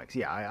the comics.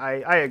 Yeah,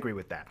 I agree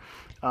with that.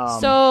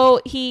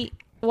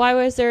 Why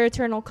was there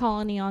eternal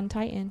colony on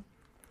Titan?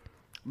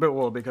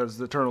 Because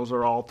the Eternals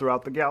are all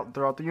throughout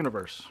the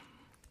universe.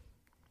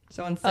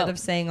 So instead of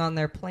staying on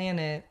their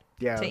planet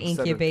to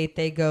incubate,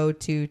 they go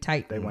to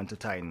Titan. They went to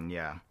Titan,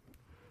 yeah.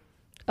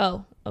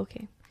 Oh,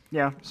 okay.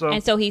 Yeah,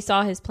 so he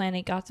saw his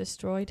planet got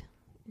destroyed?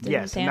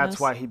 Yes, and that's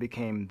why he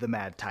became the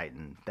Mad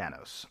Titan,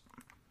 Thanos.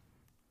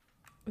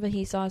 But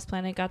he saw his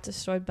planet got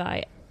destroyed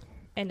by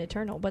an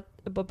Eternal, but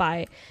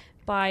by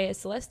a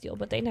Celestial.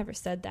 But they never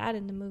said that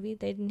in the movie.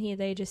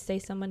 They just say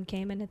someone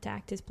came and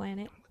attacked his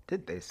planet. What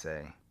did they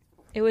say?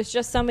 It was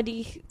just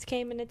somebody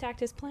came and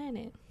attacked his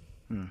planet.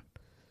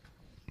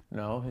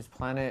 No, his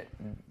planet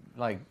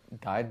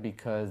died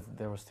because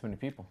there was too many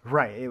people.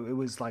 Right, it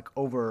was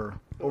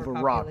overwrought.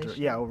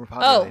 Overpopulated.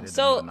 Oh,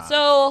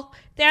 so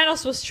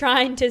Thanos was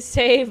trying to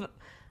save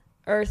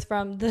Earth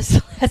from the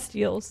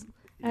Celestials.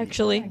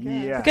 Actually,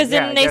 because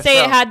didn't they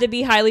say it had to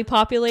be highly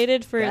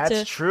populated for it to?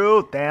 That's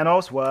true.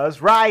 Thanos was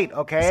right.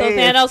 Okay. So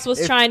Thanos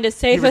was trying to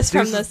save us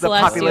from the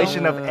Celestial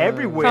population of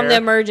everywhere. From the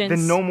emergence.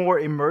 Then no more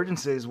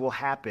emergencies will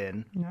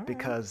happen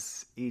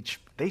because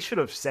they should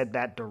have said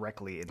that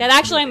directly. That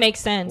actually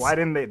makes sense. Why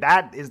didn't they?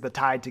 That is the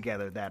tied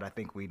together that I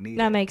think we need.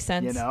 That makes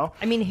sense. You know.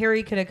 I mean,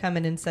 Harry could have come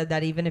in and said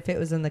that even if it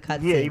was in the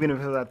cutscene. Yeah, even if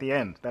it was at the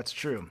end. That's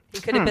true. He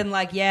could have been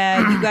like,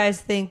 "Yeah, you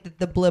guys think that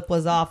the blip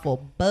was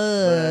awful, but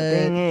the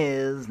thing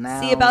is now."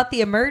 See about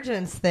the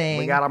emergence thing.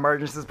 We got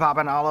emergencies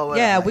popping all over.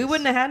 Yeah, the place. we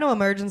wouldn't have had no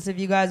emergence if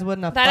you guys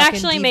wouldn't have. That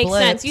actually makes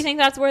sense. You think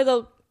that's where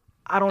the?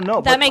 I don't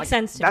know. That makes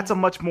sense to me. That's a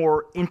much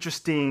more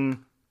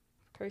interesting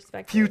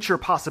perspective. Future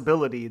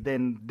possibility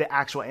than the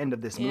actual end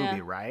of this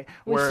movie, right?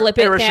 Where flip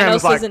it,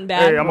 Thanos isn't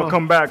bad. Hey, I'm gonna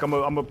come back. I'm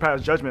gonna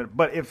pass judgment.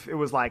 But if it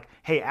was like,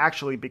 hey,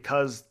 actually,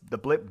 because the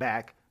blip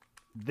back,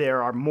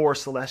 there are more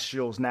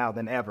Celestials now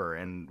than ever,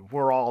 and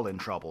we're all in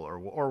trouble,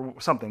 or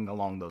something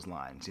along those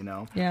lines, you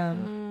know? Yeah.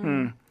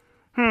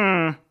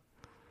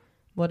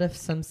 What if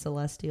some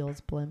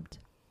Celestials blimped?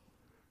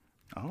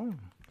 Oh.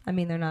 I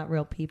mean, they're not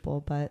real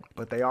people, but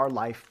they are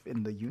life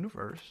in the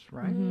universe,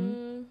 right? I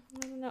don't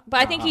know. But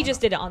I think he just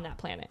did it on that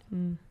planet,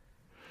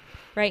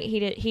 right?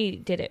 He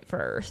did it for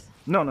Earth.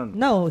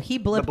 No, he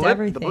blipped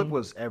everything. The blip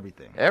was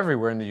everything.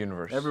 Everywhere in the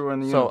universe.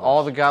 So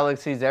all the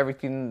galaxies,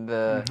 everything.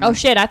 Oh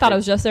shit! I thought it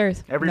was just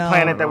Earth. Every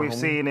planet that we've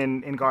seen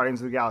in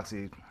Guardians of the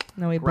Galaxy.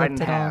 No, we blipped right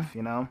in half.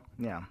 You know,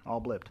 all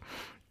blipped.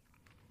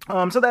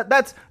 So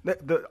that's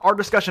our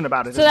discussion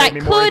about it. So that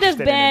could have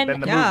been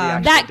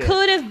that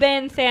could have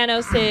been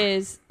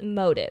Thanos'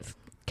 motive,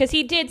 because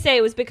he did say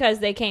it was because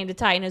they came to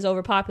Titan is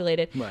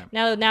overpopulated. Right.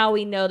 Now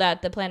we know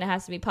that the planet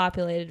has to be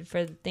populated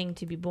for the thing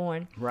to be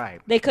born.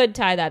 Right. They could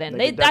tie that in.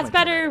 That's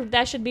better.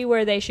 That should be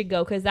where they should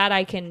go, because that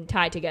I can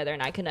tie together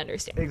and I can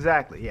understand.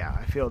 Exactly. Yeah,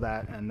 I feel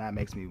that, and that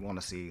makes me want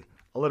to see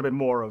a little bit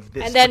more of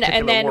this. And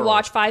then world.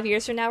 Watch 5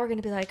 years from now, we're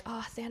gonna be like,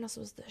 oh, Thanos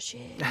was the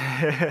shit.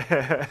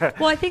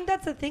 Well, I think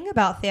that's the thing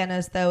about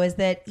Thanos, though, is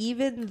that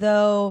even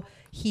though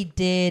he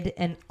did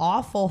an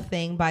awful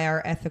thing by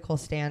our ethical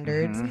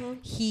standards,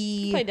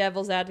 he play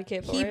devil's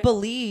advocate for he it.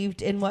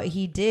 believed in what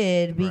he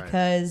did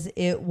because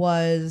it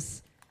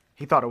was.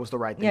 He thought it was the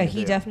right thing. Yeah,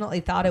 he definitely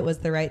thought it was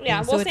the right thing.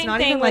 Well, so it's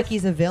not even like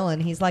he's a villain.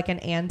 He's like an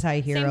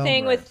anti-hero. Same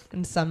thing with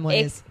in some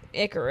ways.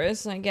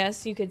 Icarus, I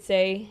guess you could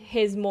say.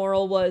 His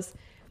moral was,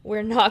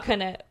 we're not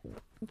gonna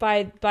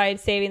by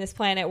saving this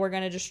planet, we're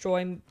gonna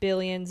destroy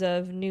billions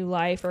of new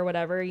life or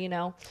whatever, you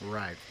know.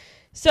 Right.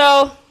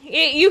 So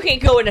you can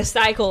go in a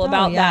cycle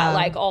about that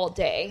like all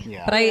day.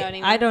 Yeah. But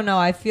I don't know.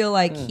 I feel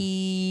like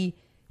he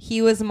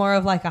was more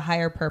of like a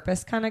higher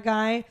purpose kind of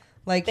guy.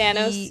 Like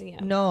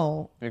Thanos.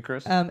 No.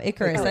 Icarus.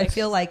 Icarus. I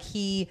feel like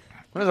he.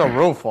 It was a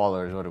rule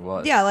follower is what it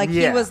was. Yeah,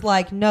 he was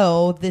like,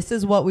 no, this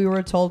is what we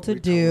were told to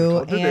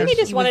do. And he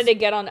just wanted to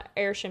get on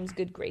Airshim's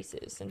good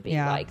graces and be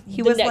like, he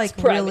the was next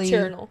like really.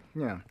 Eternal.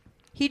 Yeah.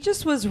 He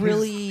just was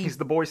really. He's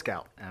the Boy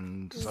Scout,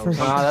 and so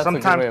that's a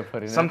good way of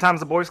putting it. Sometimes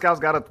the Boy Scouts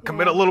got to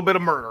commit a little bit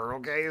of murder.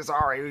 Okay,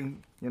 sorry,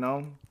 you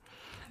know.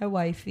 Hi,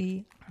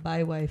 wifey.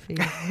 Bye, wifey.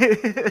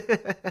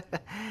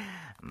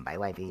 Bye,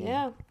 wifey.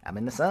 Yeah. I'm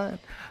in the sun.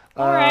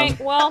 All right.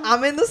 Well,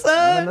 I'm in the sun.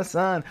 I'm in the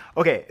sun.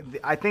 Okay,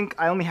 I think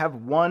I only have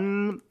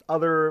one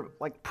other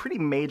pretty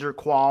major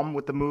qualm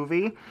with the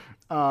movie,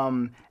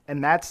 and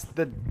that's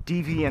the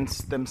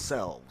deviants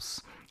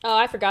themselves. Oh,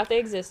 I forgot they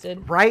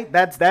existed. Right?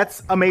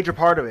 That's a major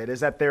part of it, is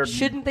that they're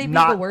Shouldn't they be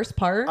not the worst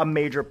part? a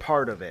major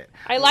part of it.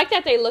 I like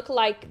that they look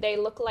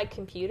like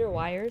computer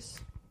wires.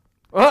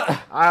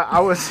 I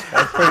was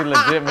That's pretty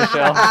legit,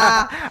 Michelle.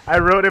 I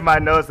wrote in my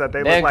notes that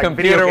they look like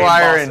computer video game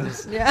wiring.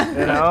 bosses, Yeah.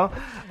 you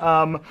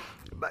know?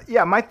 But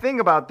yeah, my thing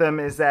about them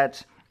is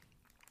that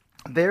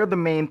they're the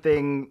main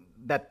thing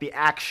that the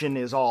action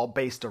is all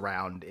based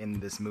around in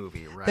this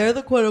movie, right? They're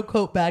the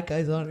quote-unquote bad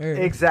guys on Earth.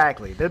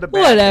 Exactly. They're the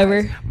bad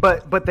Whatever.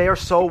 guys. But they are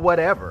so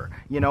whatever,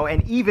 you know.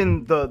 And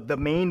even the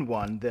main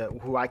one,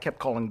 who I kept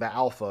calling the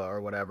Alpha or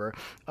whatever,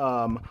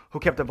 who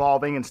kept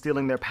evolving and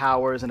stealing their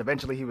powers, and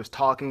eventually he was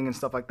talking and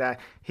stuff like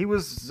that. He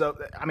was,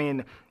 I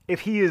mean,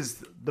 if he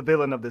is the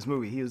villain of this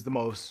movie, he is the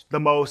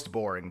most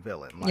boring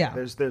villain. Like, yeah.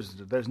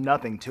 There's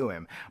nothing to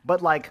him.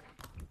 But like,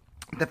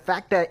 the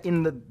fact that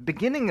in the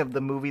beginning of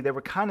the movie they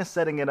were kind of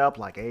setting it up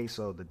like, hey,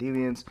 so the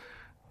deviants,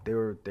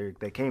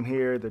 they came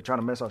here, they're trying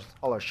to mess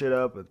all our shit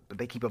up, but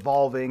they keep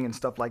evolving and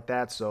stuff like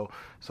that, so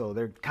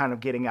they're kind of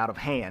getting out of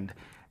hand.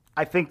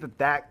 I think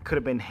that could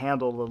have been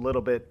handled a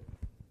little bit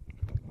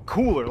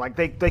cooler. Like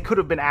they could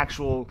have been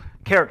actual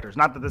characters.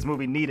 Not that this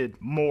movie needed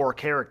more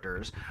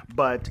characters,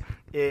 but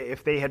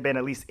if they had been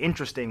at least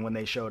interesting when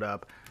they showed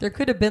up. There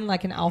could have been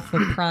like an Alpha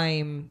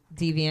Prime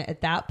deviant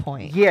at that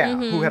point. Yeah,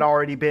 who had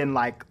already been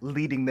like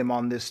leading them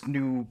on this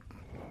new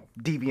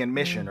deviant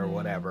mission or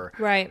whatever.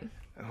 Right.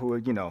 Who,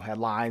 you know, had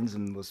lines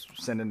and was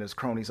sending his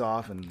cronies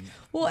off. And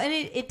Well, and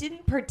it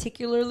didn't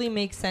particularly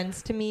make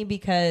sense to me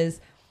because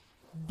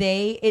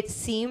it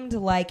seemed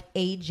like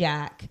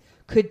Ajax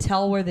could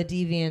tell where the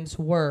deviants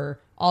were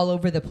all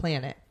over the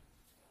planet.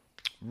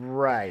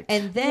 Right.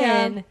 And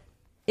then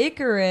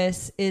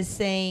Icarus is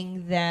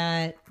saying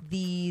that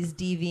these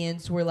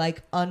deviants were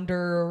like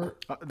they're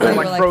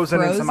like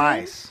frozen in some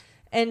ice.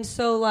 And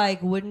so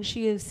like, wouldn't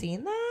she have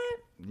seen that?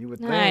 You would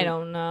think. I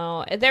don't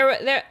know.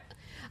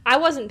 I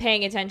wasn't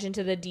paying attention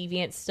to the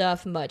deviant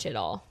stuff much at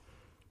all.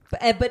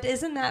 But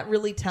isn't that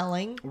really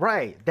telling?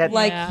 Right. That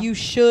Like you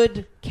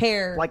should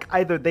care. like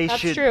either they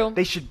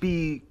should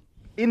be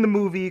in the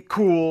movie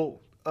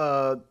cool,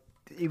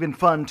 even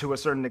fun to a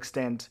certain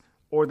extent,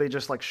 or they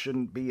just like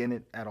shouldn't be in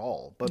it at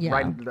all. But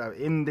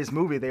in this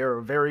movie, they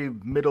are very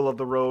middle of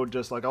the road,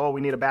 just like, oh,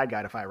 we need a bad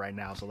guy to fight right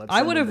now, so let's.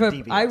 I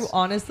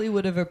honestly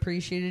would have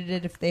appreciated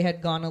it if they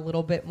had gone a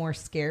little bit more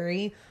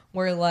scary,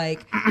 where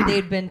like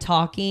they'd been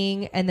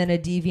talking and then a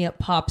deviant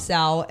pops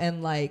out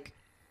and like.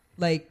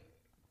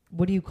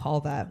 What do you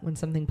call that when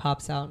something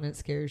pops out and it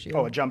scares you?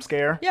 Oh, a jump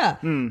scare? Yeah.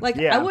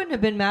 I wouldn't have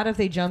been mad if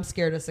they jump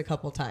scared us a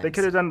couple times. They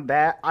could have done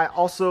that. I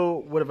also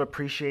would have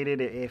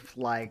appreciated it if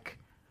like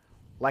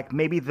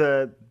maybe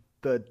the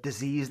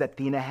disease that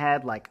Thena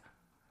had, like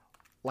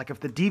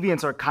if the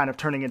deviants are kind of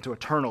turning into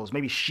Eternals,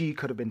 maybe she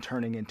could have been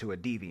turning into a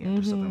deviant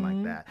or something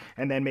like that.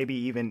 And then maybe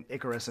even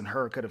Icarus and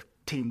her could have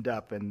teamed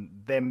up, and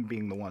them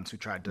being the ones who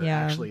tried to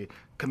actually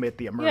commit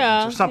the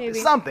emergence or something. Maybe.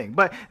 Something.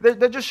 But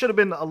there just should have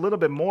been a little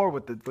bit more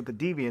with the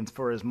deviants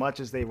for as much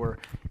as they were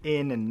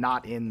in and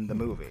not in the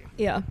movie.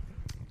 Yeah.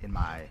 In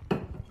my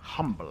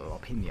humble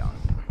opinion.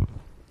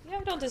 Yeah,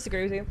 I don't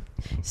disagree with you.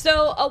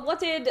 So, what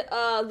did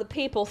the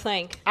people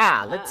think?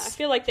 Let's I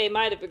feel like they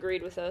might have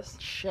agreed with us.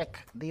 check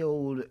the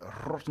old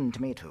Rotten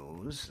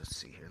Tomatoes. Let's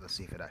see here. Let's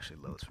see if it actually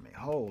loads for me.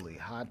 Holy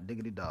hot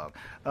diggity dog.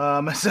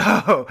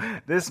 So,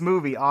 this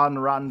movie on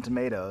Rotten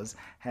Tomatoes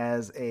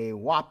has a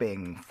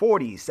whopping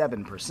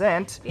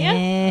 47%.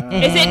 Yeah.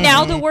 Is it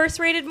now the worst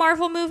rated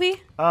Marvel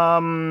movie?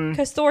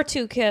 Because Thor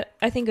 2,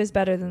 I think, was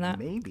better than that.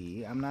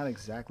 Maybe. I'm not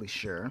exactly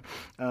sure.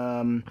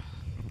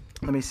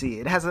 Let me see.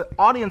 It has an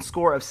audience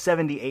score of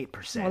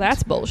 78%. Well,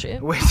 that's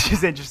bullshit. Which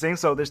is interesting.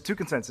 So there's two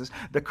consensus.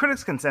 The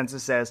critics'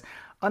 consensus says,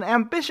 an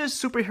ambitious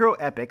superhero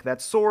epic that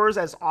soars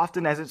as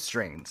often as it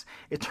strains.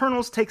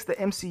 Eternals takes the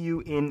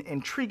MCU in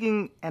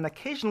intriguing and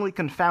occasionally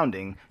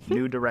confounding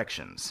new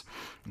directions.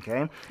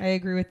 Okay? I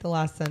agree with the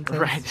last sentence.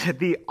 Right.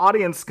 The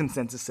audience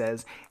consensus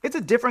says, it's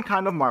a different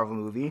kind of Marvel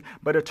movie,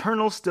 but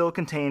Eternals still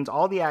contains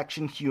all the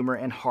action, humor,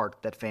 and heart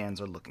that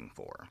fans are looking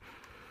for.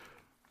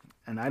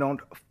 And I don't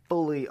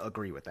fully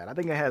agree with that. I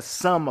think it has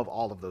some of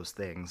all of those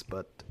things,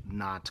 but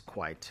not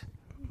quite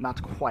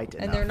enough.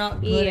 And they're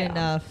not good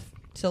enough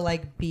to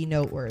like be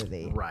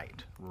noteworthy.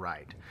 Right.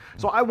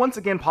 So I once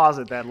again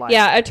posit that like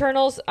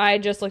Eternals, I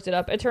just looked it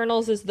up.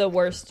 Eternals is the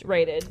worst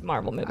rated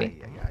Marvel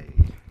movie.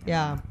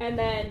 Yeah. And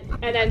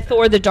then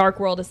Thor the Dark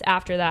World is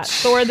after that.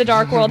 Thor the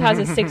Dark World has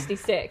a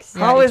 66.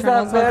 Yeah, How is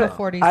Eternals that has a bad?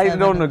 47 I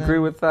don't and agree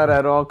then- with that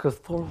at all because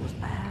Thor was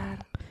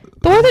bad.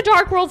 Thor the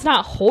Dark World's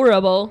not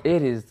horrible.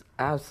 It is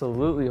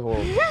absolutely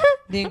horrible.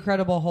 The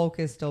Incredible Hulk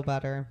is still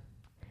better.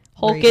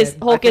 Hulk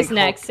Rated. is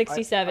next,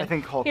 67. I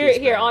think Hulk here, is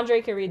Here, better.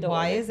 Andre can read the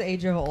Why order. is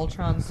Age of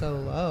Ultron so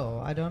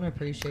low? I don't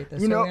appreciate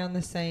this. You know, Are we on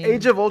the same?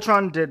 Age of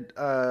Ultron did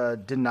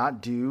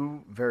not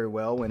do very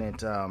well when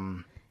it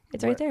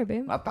It's right there,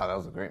 babe. I thought that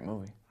was a great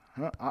movie.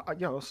 I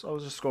was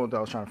just scrolling down.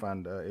 I was trying to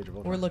find Age of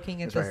Ultron. We're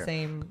looking at It's the right here.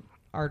 same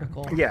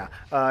article. Yeah,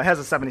 it has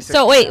a 76.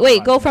 So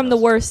wait, go from the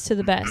worst to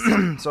the best.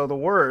 So the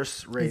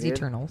worst rated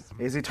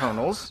is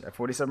Eternals at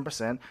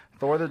 47%,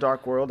 Thor: The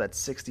Dark World at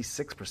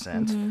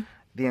 66%,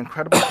 The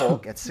Incredible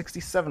Hulk at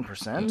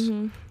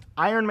 67%,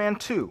 Iron Man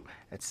 2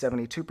 at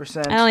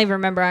 72%. I don't even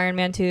remember Iron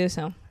Man 2,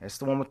 so. It's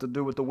the one with the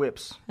dude with the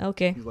whips.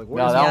 Okay. He's like,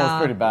 No, that was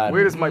pretty bad.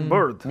 Where is my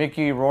bird?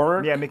 Mickey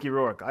Rourke? Yeah, Mickey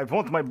Rourke. I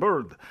want my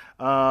bird.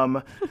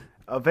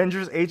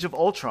 Avengers Age of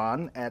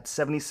Ultron at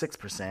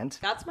 76%.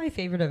 That's my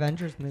favorite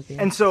Avengers movie.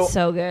 And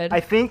so good.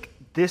 I think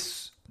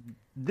this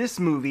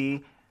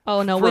movie...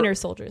 Oh, no, Winter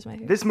Soldier is my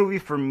favorite. This movie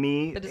for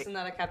me... But isn't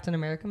that a Captain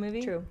America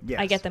movie? True. Yes.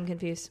 I get them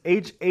confused.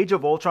 Age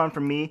of Ultron for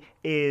me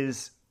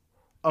is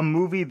a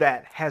movie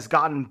that has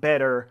gotten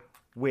better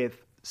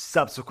with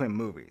subsequent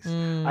movies.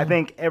 I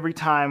think every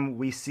time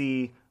we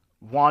see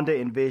Wanda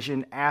and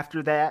Vision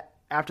after that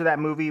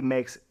movie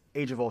makes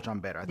Age of Ultron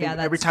better. I think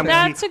every time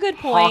we see a good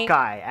point.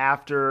 Hawkeye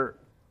after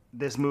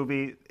this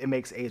movie, it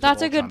makes Age of Ultron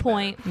That's a good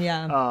point. better.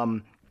 Yeah.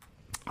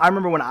 I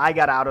remember when I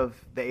got out of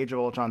the Age of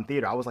Ultron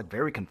theater, I was like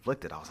very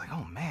conflicted. I was like,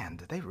 oh man,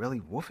 did they really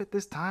woof it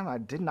this time? I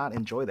did not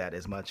enjoy that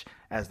as much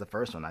as the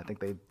first one. I think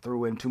they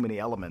threw in too many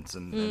elements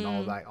and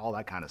all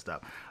that kind of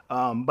stuff.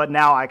 But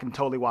now I can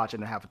totally watch it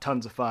and have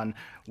tons of fun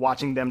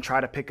watching them try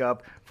to pick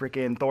up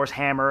freaking Thor's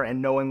hammer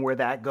and knowing where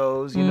that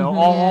goes. You know,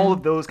 all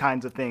of those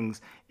kinds of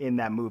things in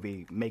that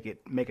movie make it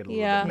a little bit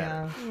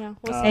better. Yeah.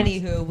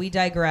 Anywho, we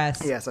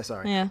digress. Yes, I'm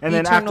sorry. Yeah. And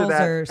then Eternals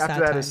after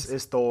that times.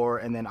 is Thor,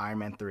 and then Iron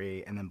Man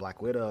 3, and then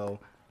Black Widow,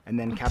 and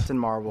then Captain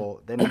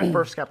Marvel, then the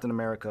first Captain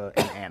America,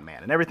 and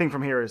Ant-Man. And everything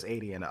from here is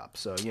 80 and up.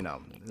 So, you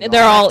know.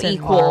 They're all Captain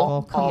equal.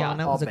 Marvel. Come on,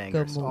 that all was a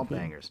bangers. good All movie.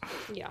 bangers.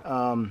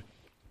 Yeah.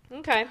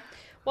 Okay.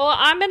 Well,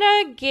 I'm going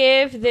to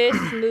give this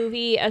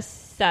movie a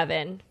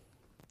 7.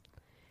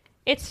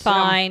 It's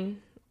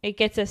fine. It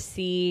gets a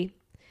C.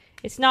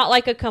 It's not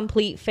like a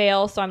complete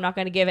fail, so I'm not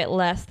going to give it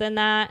less than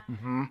that.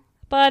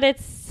 But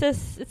it's a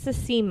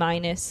C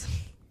minus.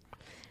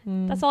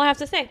 That's all I have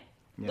to say.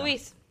 Yeah.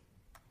 Luis.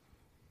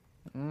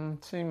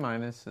 C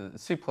minus,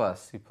 C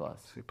plus, C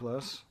plus. C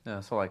plus. Yeah,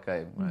 so like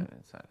I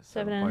 7.5.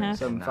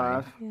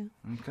 7.5.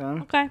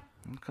 Yeah. Okay.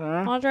 Okay.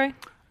 Andre?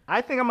 I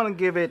think I'm going to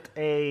give it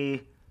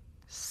a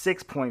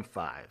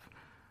 6.5.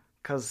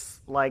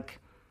 Because, like,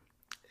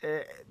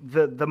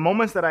 the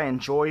moments that I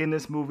enjoy in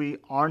this movie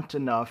aren't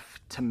enough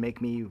to make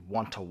me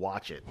want to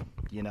watch it,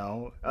 you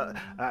know?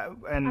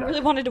 And I really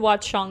wanted to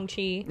watch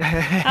Shang-Chi.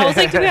 I was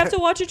like, do we have to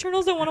watch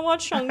Eternals? I want to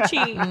watch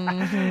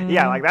Shang-Chi.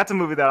 Yeah, like that's a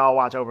movie that I'll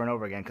watch over and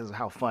over again because of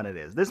how fun it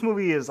is. This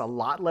movie is a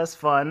lot less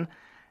fun,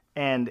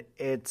 and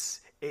I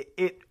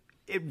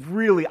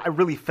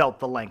really felt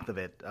the length of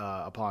it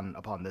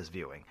upon this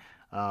viewing.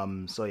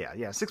 So yeah,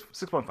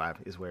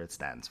 6.5 is where it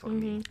stands for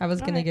me. I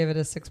was going to give it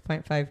a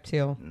 6.5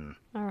 too.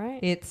 All right.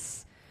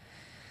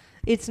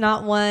 It's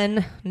not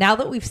one, now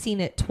that we've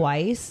seen it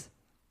twice,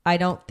 I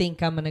don't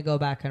think I'm going to go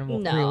back and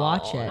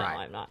rewatch it. No,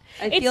 I'm not.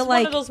 I It's feel one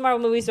like of those Marvel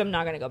movies I'm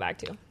not going to go back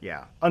to.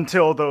 Yeah,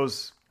 until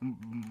those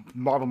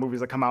Marvel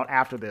movies that come out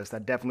after this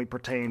that definitely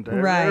pertain to.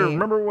 Right. Hey,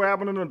 remember what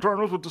happened in the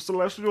Eternals with the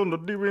Celestial and the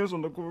Deviants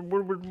and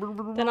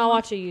the. Then I'll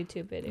watch a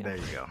YouTube video. There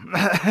you go.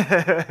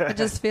 I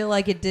just feel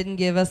like it didn't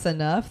give us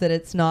enough that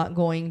it's not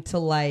going to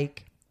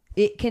like,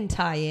 it can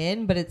tie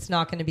in, but it's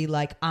not going to be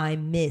like, I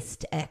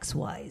missed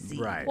XYZ.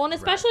 Right. Well, and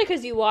especially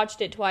because you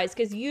watched it twice.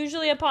 Because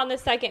usually upon the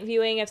second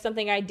viewing of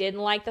something I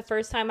didn't like the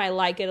first time, I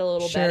like it a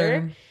little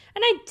better.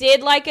 And I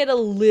did like it a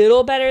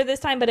little better this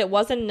time, but it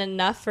wasn't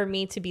enough for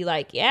me to be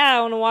like, yeah,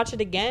 I want to watch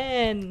it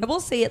again. I will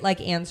say it like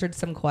answered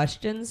some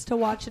questions to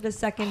watch it a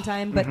second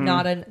time, but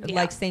not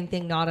like same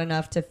thing, not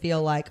enough to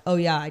feel like, oh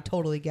yeah, I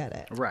totally get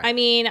it. Right. I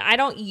mean, I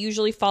don't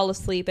usually fall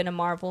asleep in a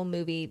Marvel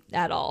movie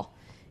at all.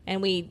 And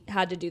we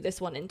had to do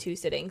this one in 2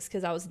 sittings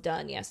because I was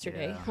done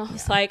yesterday. Yeah, I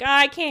was like,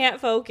 I can't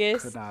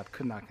focus.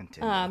 Could not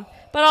continue.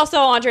 But also,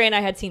 Andre and I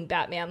had seen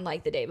Batman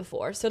like the day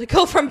before. So to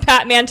go from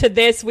Batman to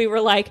this, we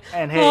were like,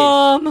 and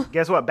hey,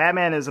 guess what?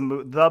 Batman is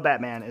The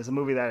Batman is a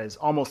movie that is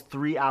almost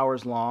 3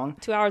 hours long.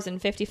 2 hours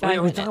and 55 Wait, are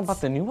we minutes. talking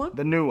about the new one?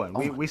 The new one.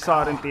 We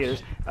saw it in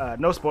theaters.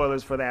 No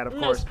spoilers for that, of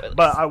No course. spoilers.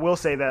 But I will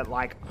say that,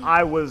 like,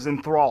 I was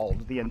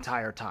enthralled the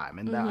entire time,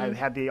 and I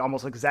had the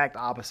almost exact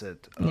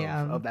opposite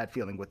of that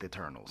feeling with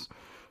Eternals.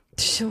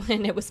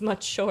 And it was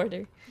much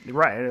shorter.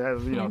 Right, it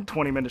has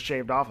 20 minutes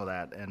shaved off of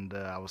that, and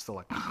I was still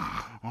like,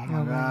 oh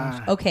my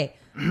god. Okay,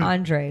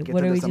 Andre, Get what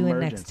to are we this doing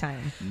emergence. next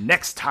time?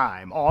 Next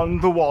time on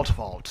The Walt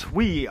Vault,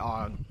 we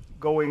are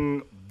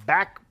going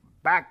back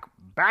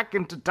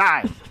into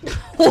time.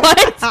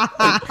 What?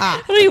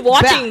 Are we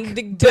watching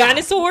the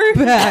dinosaur?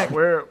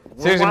 We're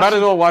Seriously, might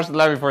as well watch The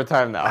Land Before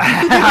Time now.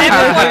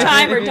 Every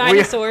time or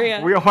dinosaur,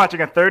 yeah. We are watching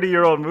a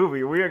 30-year-old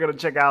movie. We are going to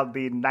check out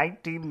the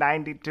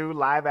 1992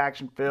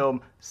 live-action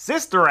film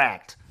Sister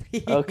Act,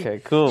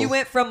 Okay, cool. You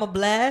went from a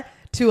blah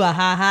to a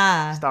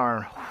ha-ha.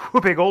 starring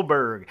Whoopi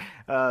Goldberg.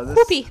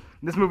 Whoopi.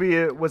 This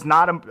movie was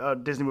not a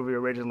Disney movie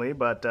originally,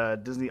 but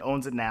Disney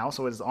owns it now,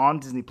 so it is on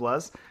Disney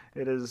Plus.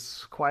 It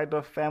is quite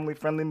a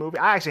family-friendly movie.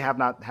 I actually have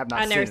not I've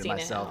seen never it seen it.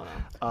 myself.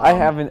 I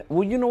haven't.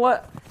 Well, you know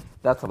what?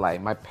 That's a lie.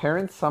 My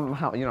parents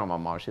somehow, my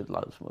mom, she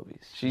loves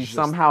movies. She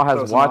somehow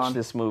has watched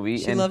this movie.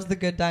 She loves The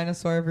Good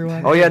Dinosaur,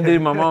 everyone. Oh, yeah,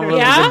 dude. My mom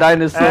loves The Good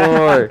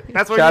Dinosaur.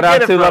 That's where Shout you out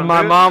get it to from,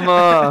 my dude.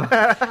 mama.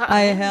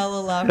 I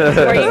hella love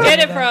Where you get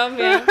it from,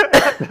 yeah.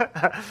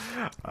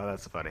 Oh,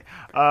 that's funny.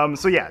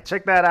 So yeah,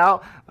 check that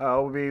out.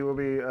 We'll be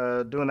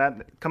doing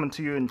that, coming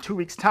to you in 2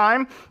 weeks'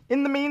 time.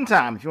 In the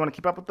meantime, if you want to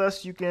keep up with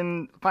us, you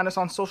can find us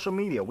on social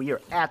media. We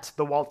are at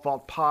the Walt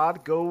Vault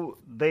Pod. Go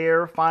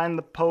there, find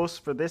the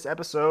post for this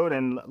episode,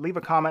 and leave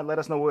a comment. Let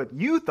us know what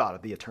you thought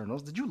of the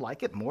Eternals. Did you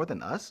like it more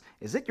than us?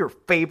 Is it your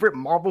favorite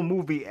Marvel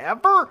movie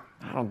ever?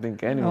 I don't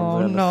think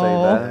anyone's going to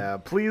say that. Yeah,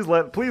 please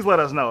let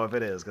us know if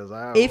it is, because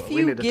if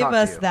you give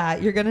us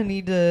that, you're gonna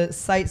need to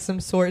cite some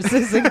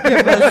sources and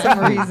give us some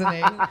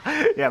reasoning.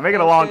 Yeah, make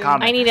it a long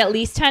comment. I need at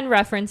least 10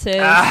 references,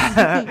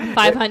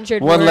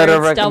 500 One words,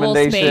 letter of double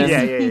recommendation. space.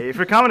 Yeah. If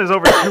your comment is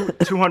over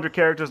 200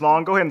 characters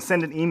long, go ahead and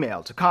send an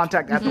email to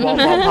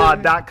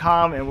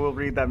contact@thewaltvaultpod.com, and we'll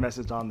read that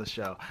message on the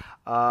show.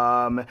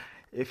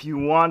 If you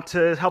want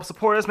to help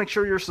support us, make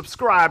sure you're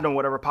subscribed on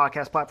whatever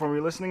podcast platform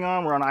you're listening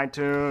on. We're on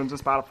iTunes and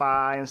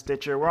Spotify and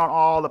Stitcher. We're on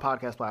all the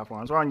podcast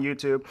platforms. We're on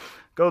YouTube.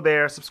 Go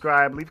there,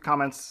 subscribe, leave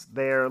comments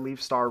there,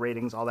 leave star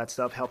ratings, all that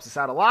stuff helps us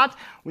out a lot.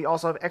 We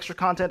also have extra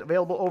content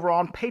available over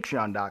on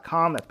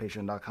patreon.com. That's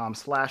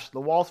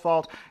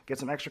patreon.com/thewaltvault. Get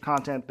some extra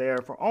content there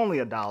for only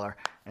 $1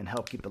 and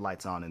help keep the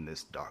lights on in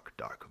this dark,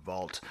 dark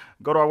vault.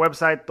 Go to our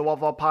website,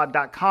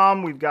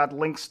 thewaltvaultpod.com. We've got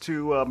links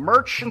to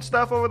merch and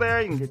stuff over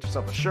there. You can get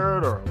yourself a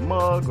shirt or a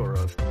mug or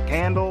a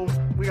candle.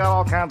 We got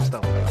all kinds of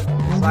stuff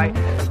on the site.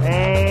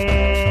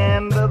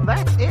 And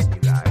that's it, you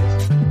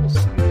guys. We'll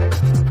see you next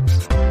time.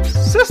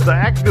 Sister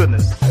Act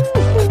Goodness.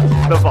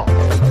 The Vault.